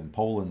Latvia and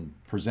Poland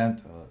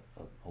present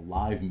a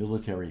live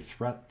military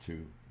threat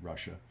to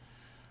Russia.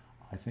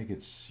 I think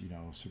it's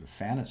sort of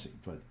fantasy,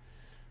 but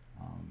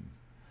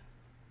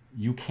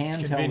you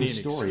can tell the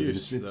story.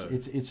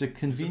 It's a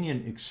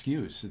convenient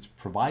excuse. It's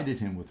provided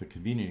him with a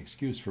convenient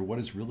excuse for what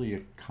is really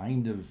a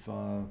kind of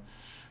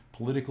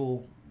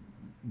political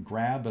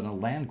grab and a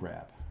land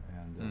grab,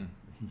 and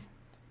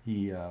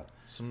he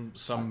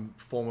some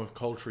form of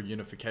cultural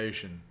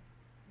unification.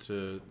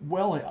 You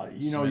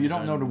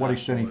don't know to what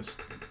extent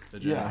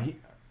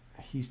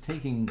he's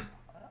taking.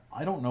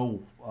 I don't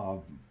know.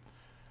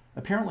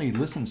 Apparently, he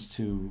listens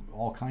to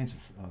all kinds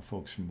of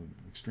folks from the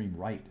extreme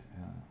right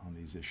on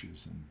these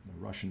issues, and the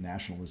Russian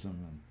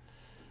nationalism,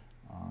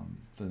 and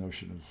the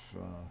notion of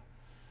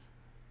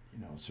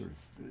sort of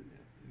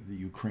the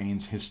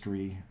Ukraine's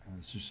history.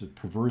 It's just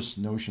perverse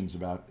notions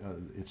about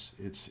its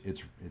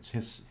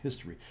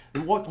history.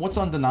 What's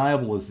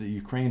undeniable is that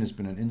Ukraine has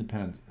been an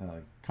independent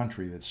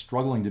country that's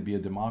struggling to be a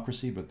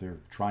democracy, but they're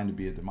trying to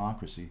be a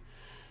democracy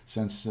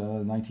since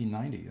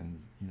 1990,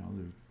 and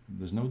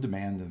there's no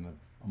demand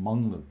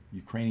among the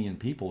Ukrainian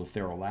people, if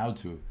they're allowed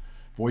to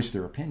voice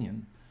their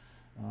opinion,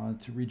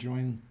 to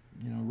rejoin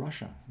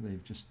Russia.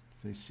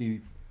 They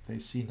see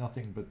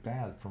nothing but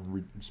bad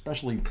from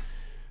especially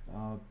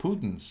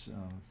Putin's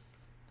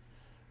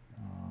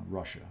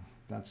Russia.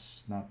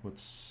 That's not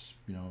what's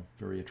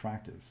very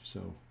attractive.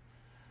 So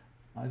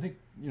I think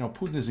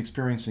Putin is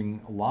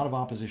experiencing a lot of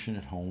opposition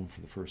at home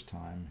for the first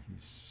time.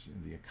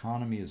 The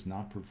economy has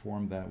not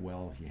performed that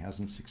well. He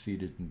hasn't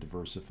succeeded in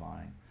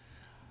diversifying.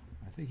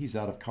 I think he's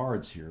out of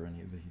cards here, and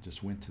he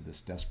just went to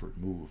this desperate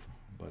move.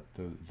 But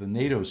the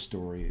NATO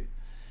story,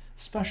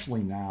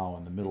 especially now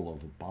in the middle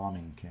of the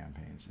bombing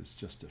campaigns, is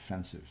just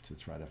offensive to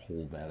try to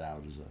hold that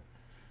out as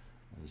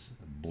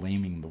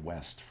blaming the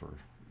West for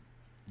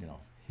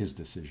his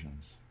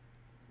decisions.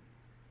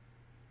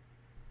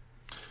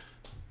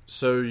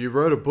 So you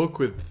wrote a book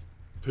with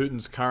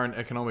Putin's current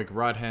economic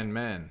right-hand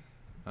man.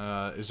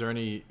 Is there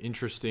any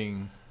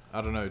interesting,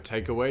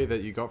 takeaway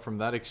that you got from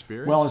that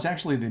experience? Well,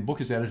 the book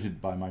is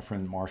edited by my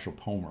friend Marshall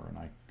Pomer, and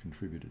I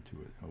contributed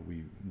to it.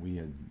 We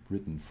had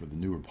written for the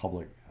New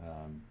Republic,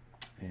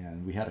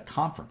 and we had a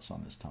conference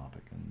on this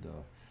topic. And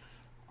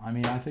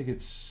I think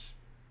it's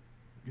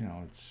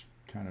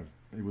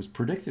it was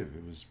predictive.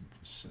 It was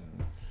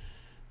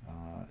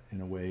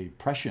in a way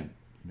prescient,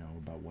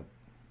 about what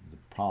the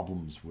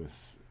problems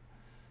with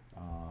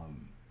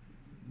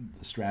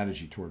the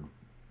strategy toward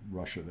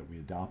Russia that we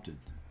adopted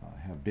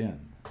have been.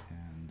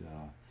 And,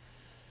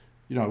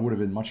 it would have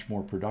been much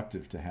more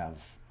productive to have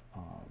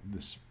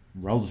this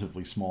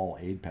relatively small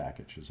aid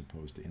package as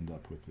opposed to end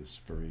up with this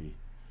very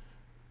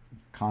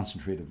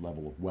concentrated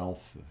level of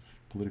wealth,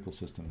 a political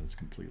system that's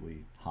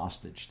completely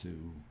hostage to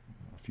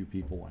a few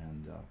people,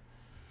 and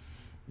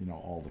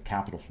all the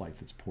capital flight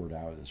that's poured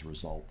out as a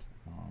result.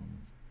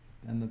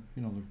 And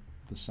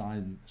the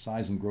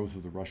size and growth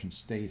of the Russian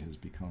state has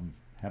become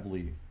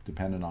heavily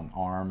dependent on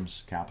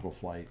arms, capital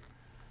flight,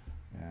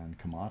 and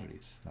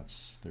commodities.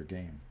 That's their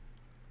game.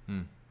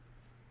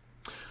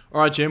 All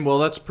right, Jim. Well,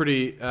 that's a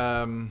pretty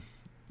good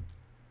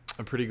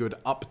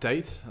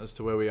update as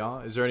to where we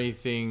are. Is there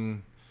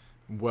anything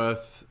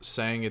worth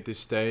saying at this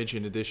stage,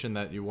 in addition,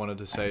 that you wanted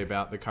to say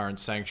about the current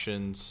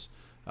sanctions?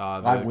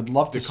 I would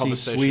love to see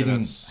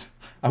Sweden.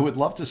 I would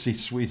love to see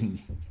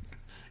Sweden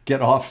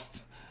get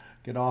off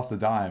the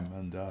dime.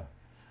 And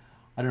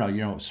I don't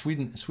know.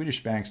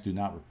 Swedish banks do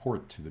not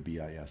report to the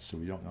BIS, so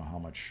we don't know how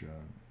much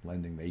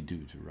lending they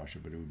do to Russia.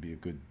 But it would be a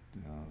good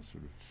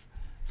sort of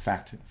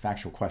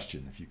factual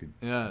question if you could.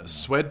 Yeah,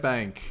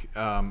 Swedbank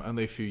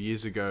only a few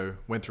years ago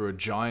went through a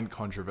giant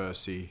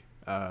controversy,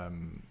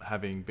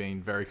 having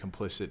been very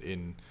complicit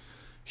in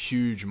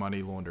huge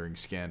money laundering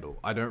scandal.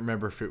 I don't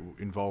remember if it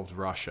involved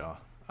Russia.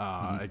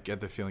 I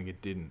get the feeling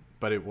it didn't,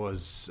 but it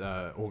was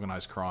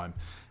organized crime.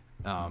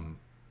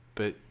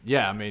 But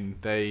yeah, I mean,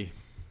 they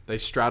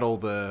straddle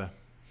the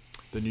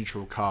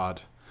neutral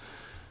card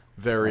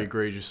very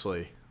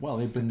egregiously. Well,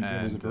 it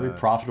was a very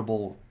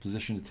profitable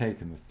position to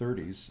take in the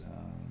 30s.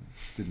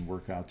 Didn't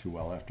work out too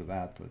well after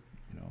that, but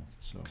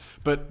so.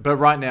 But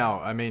right now,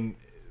 I mean,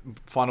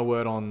 final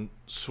word on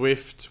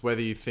SWIFT.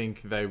 Whether you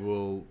think they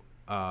will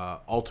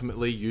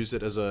ultimately use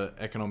it as an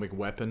economic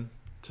weapon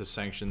to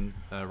sanction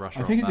Russia.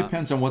 I think it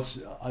depends on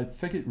I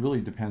think it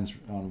really depends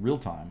on real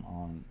time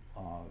on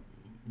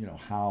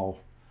how.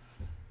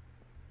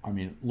 I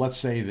mean, let's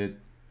say that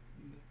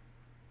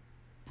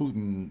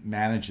Putin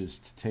manages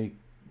to take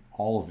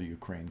all of the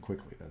Ukraine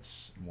quickly.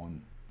 That's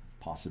one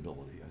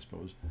possibility, I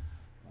suppose.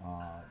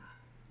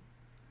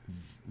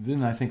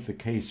 Then I think the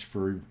case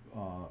for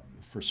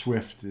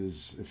SWIFT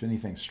is, if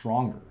anything,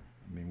 stronger.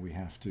 I mean, we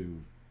have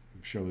to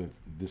show that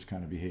this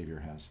kind of behavior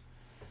has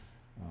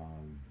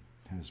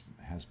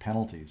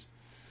penalties.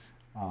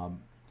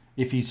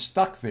 If he's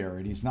stuck there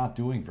and he's not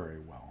doing very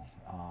well,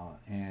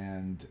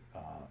 and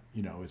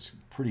it's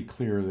pretty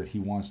clear that he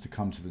wants to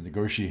come to the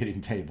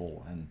negotiating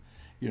table, and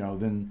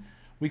then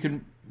we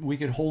could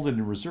hold it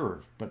in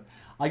reserve. But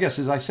I guess,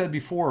 as I said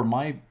before,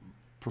 my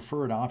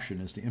preferred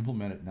option is to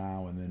implement it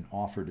now and then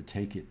offer to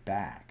take it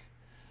back.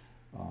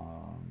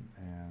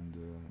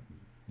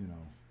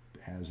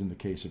 As in the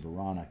case of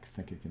Iran, I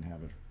think it can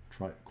have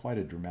quite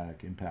a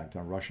dramatic impact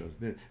on Russia.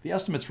 The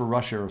estimates for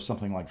Russia are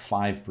something like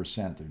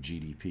 5% of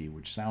GDP,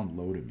 which sound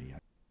low to me.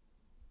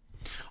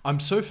 I'm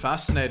so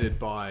fascinated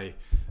by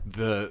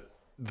the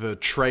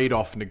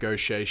trade-off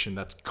negotiation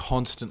that's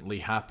constantly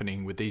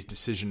happening with these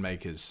decision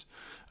makers,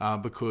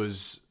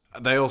 because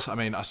they also, I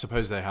mean, I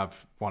suppose they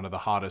have one of the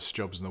hardest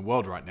jobs in the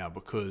world right now,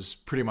 because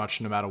pretty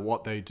much no matter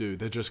what they do,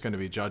 they're just going to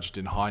be judged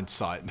in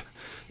hindsight,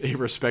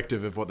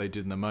 irrespective of what they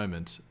did in the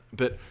moment.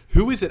 But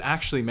who is it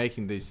actually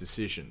making these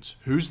decisions?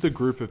 Who's the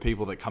group of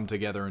people that come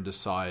together and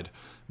decide,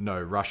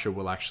 no, Russia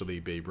will actually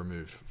be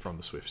removed from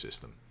the SWIFT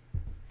system?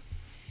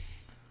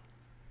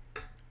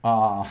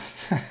 Because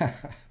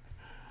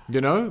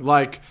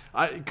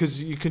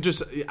you can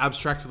just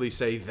abstractly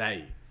say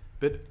they.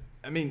 But,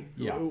 I mean,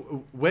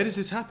 where does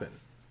this happen?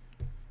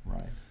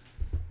 Right.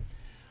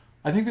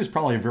 I think there's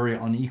probably a very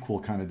unequal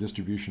kind of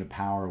distribution of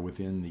power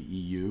within the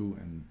EU,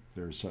 and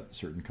there are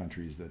certain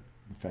countries that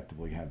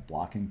effectively have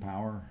blocking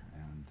power,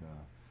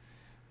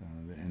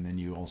 and then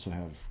you also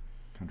have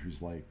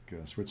countries like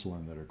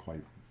Switzerland that are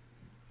quite.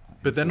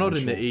 But they're not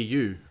in the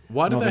EU.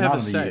 Why do they have a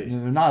say?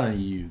 They're not in the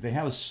EU. They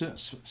have a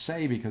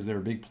say because they're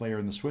a big player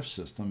in the SWIFT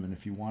system, and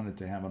if you wanted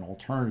to have an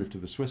alternative to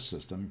the SWIFT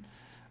system,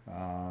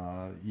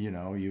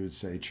 you would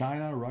say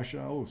China,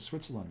 Russia,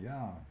 Switzerland,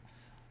 yeah,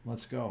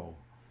 let's go.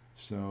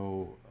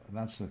 So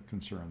that's a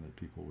concern that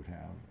people would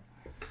have.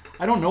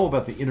 I don't know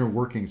about the inner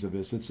workings of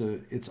this.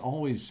 It's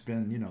always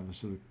been, the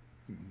sort of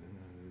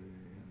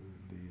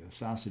the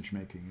sausage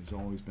making has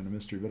always been a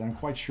mystery. But I'm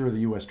quite sure the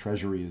U.S.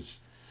 Treasury is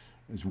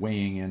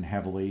weighing in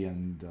heavily,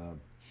 and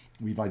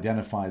we've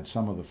identified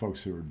some of the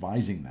folks who are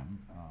advising them,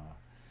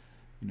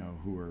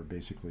 who are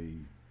basically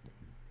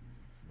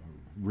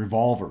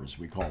revolvers,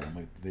 we call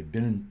them. They've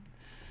been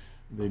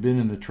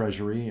in the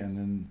Treasury, and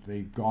then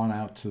they've gone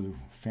out to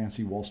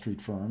fancy Wall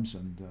Street firms,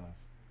 and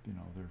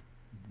they're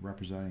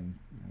representing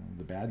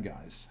the bad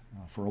guys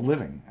for a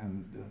living,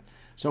 and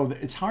so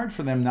it's hard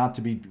for them not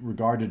to be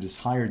regarded as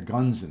hired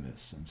guns in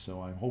this. And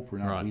so I hope we're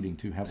not leading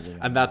too heavily.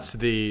 And that's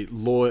the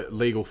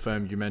legal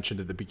firm you mentioned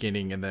at the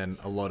beginning, and then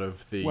a lot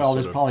of the. Well,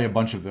 there's probably a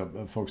bunch of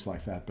the folks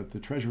like that, but the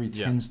Treasury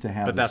tends to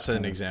have. But that's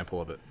an example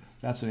of it.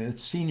 At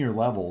senior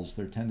levels,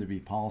 there tend to be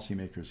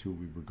policymakers who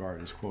we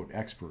regard as, quote,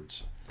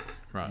 experts.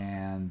 Right.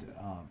 And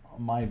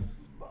I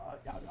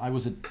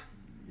was at,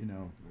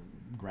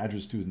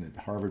 graduate student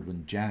at Harvard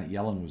when Janet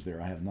Yellen was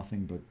there. I have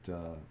nothing but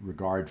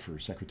regard for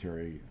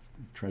Secretary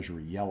of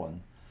Treasury Yellen.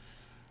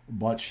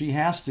 But she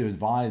has to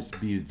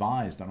be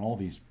advised on all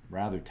these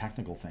rather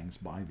technical things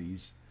by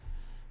these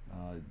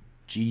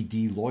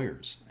GD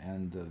lawyers.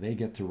 And they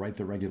get to write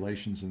the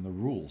regulations and the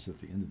rules at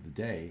the end of the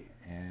day.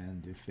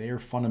 And if they're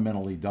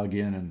fundamentally dug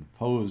in and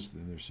opposed,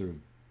 then they're sort of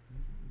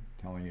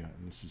telling you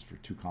this is for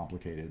too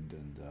complicated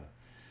and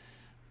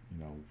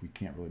we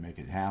can't really make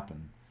it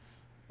happen.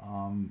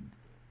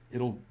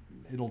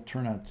 It'll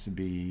turn out to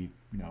be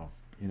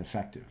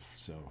ineffective.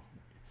 So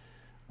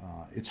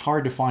it's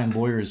hard to find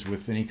lawyers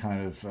with any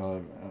kind of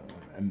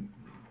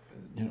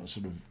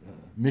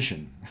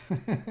mission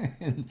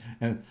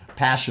and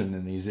passion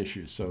in these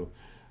issues. So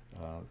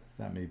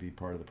that may be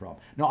part of the problem.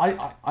 No,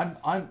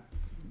 I'm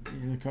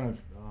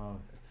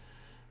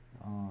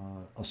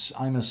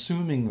I'm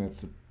assuming that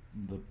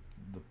the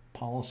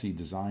policy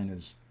design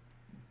is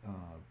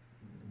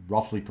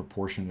roughly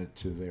proportionate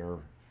to their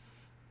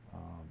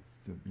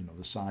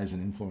the size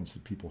and influence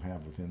that people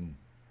have within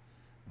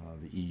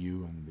the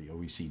EU and the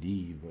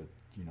OECD. But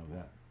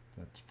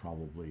that's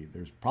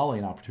there's probably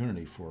an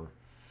opportunity for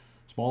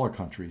smaller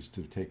countries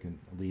to take a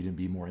lead and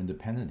be more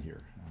independent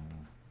here.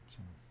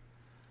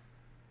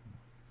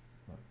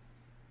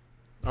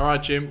 All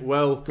right, Jim.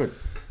 Well, good.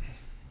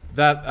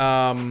 That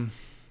I'm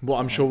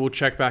sure we'll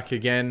check back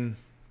in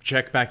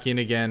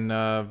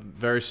again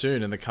very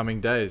soon in the coming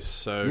days.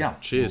 So yeah,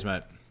 cheers,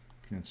 mate.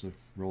 It's a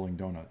rolling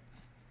donut.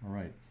 All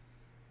right.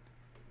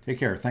 Take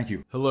care. Thank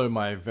you. Hello,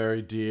 my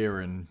very dear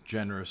and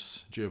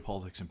generous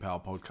Geopolitics and Power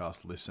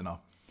podcast listener.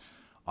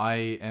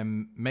 I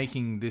am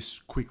making this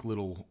quick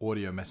little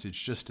audio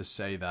message just to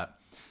say that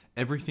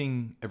every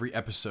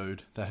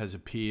episode that has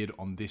appeared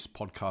on this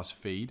podcast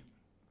feed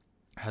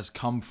has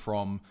come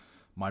from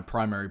my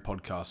primary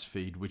podcast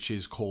feed, which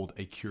is called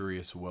A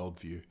Curious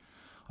Worldview.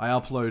 I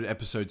upload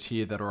episodes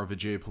here that are of a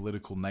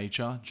geopolitical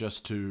nature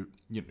just to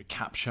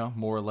capture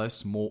more or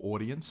less more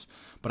audience.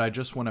 But I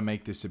just want to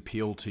make this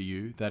appeal to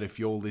you that if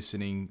you're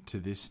listening to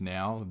this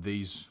now,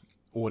 these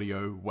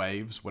audio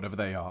waves, whatever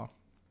they are,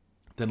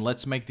 then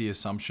let's make the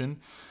assumption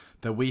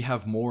that we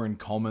have more in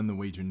common than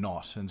we do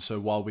not. And so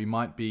while we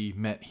might be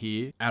met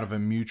here out of a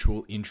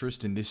mutual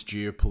interest in this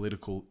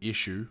geopolitical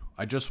issue,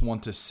 I just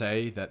want to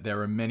say that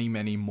there are many,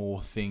 many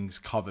more things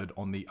covered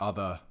on the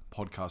other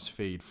podcast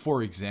feed.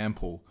 For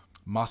example,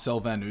 Marcel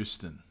van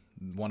Oosten,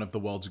 one of the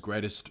world's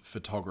greatest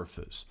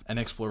photographers, an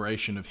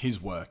exploration of his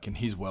work and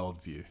his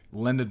worldview.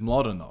 Leonard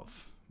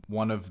Mlodinov,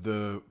 one of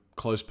the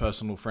close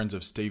personal friends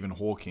of Stephen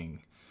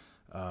Hawking,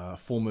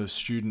 former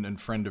student and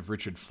friend of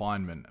Richard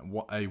Feynman,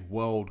 a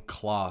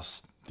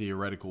world-class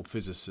theoretical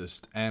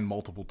physicist and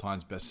multiple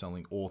times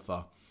best-selling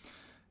author.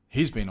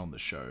 He's been on the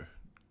show.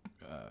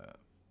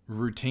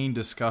 Routine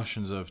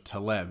discussions of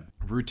Taleb,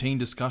 routine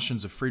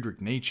discussions of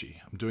Friedrich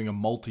Nietzsche. I'm doing a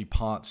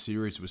multi-part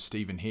series with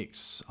Stephen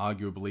Hicks,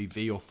 arguably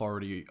the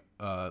authority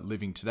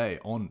living today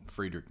on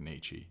Friedrich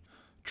Nietzsche.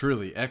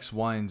 Truly, X,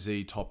 Y, and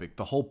Z topic.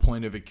 The whole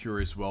point of A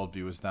Curious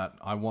Worldview is that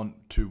I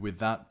want to, with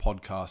that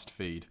podcast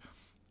feed,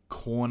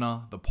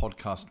 corner the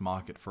podcast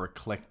market for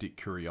eclectic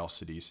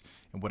curiosities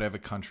in whatever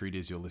country it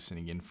is you're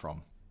listening in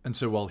from. And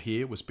so while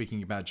here we're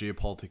speaking about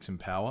geopolitics and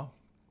power,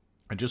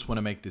 I just want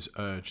to make this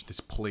urge, this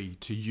plea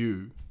to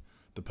you,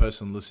 the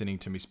person listening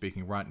to me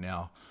speaking right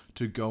now,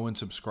 to go and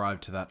subscribe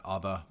to that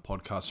other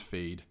podcast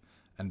feed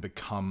and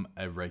become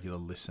a regular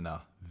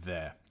listener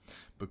there.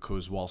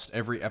 Because whilst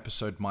every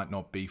episode might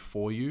not be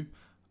for you,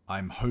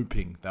 I'm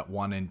hoping that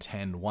 1 in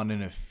 10, 1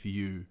 in a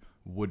few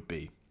would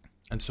be.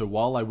 And so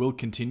while I will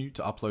continue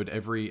to upload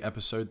every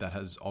episode that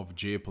has of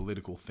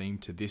geopolitical theme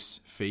to this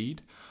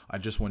feed, I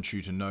just want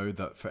you to know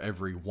that for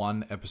every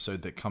 1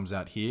 episode that comes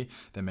out here,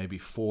 there may be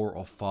 4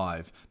 or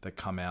 5 that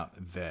come out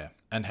there.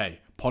 And hey,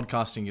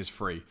 podcasting is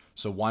free,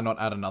 so why not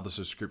add another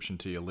subscription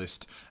to your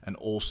list and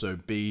also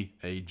be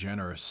a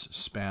generous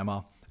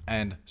spammer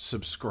and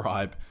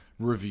subscribe,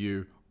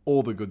 review,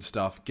 all the good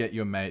stuff. Get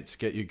your mates,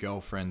 get your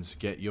girlfriends,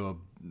 get your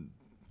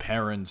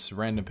parents,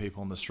 random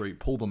people on the street,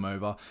 pull them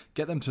over,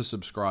 get them to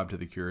subscribe to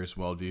The Curious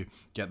Worldview,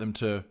 get them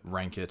to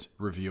rank it,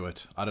 review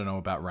it. I don't know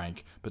about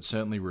rank, but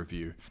certainly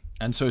review.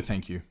 And so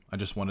thank you. I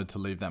just wanted to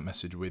leave that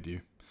message with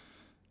you.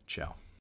 Ciao.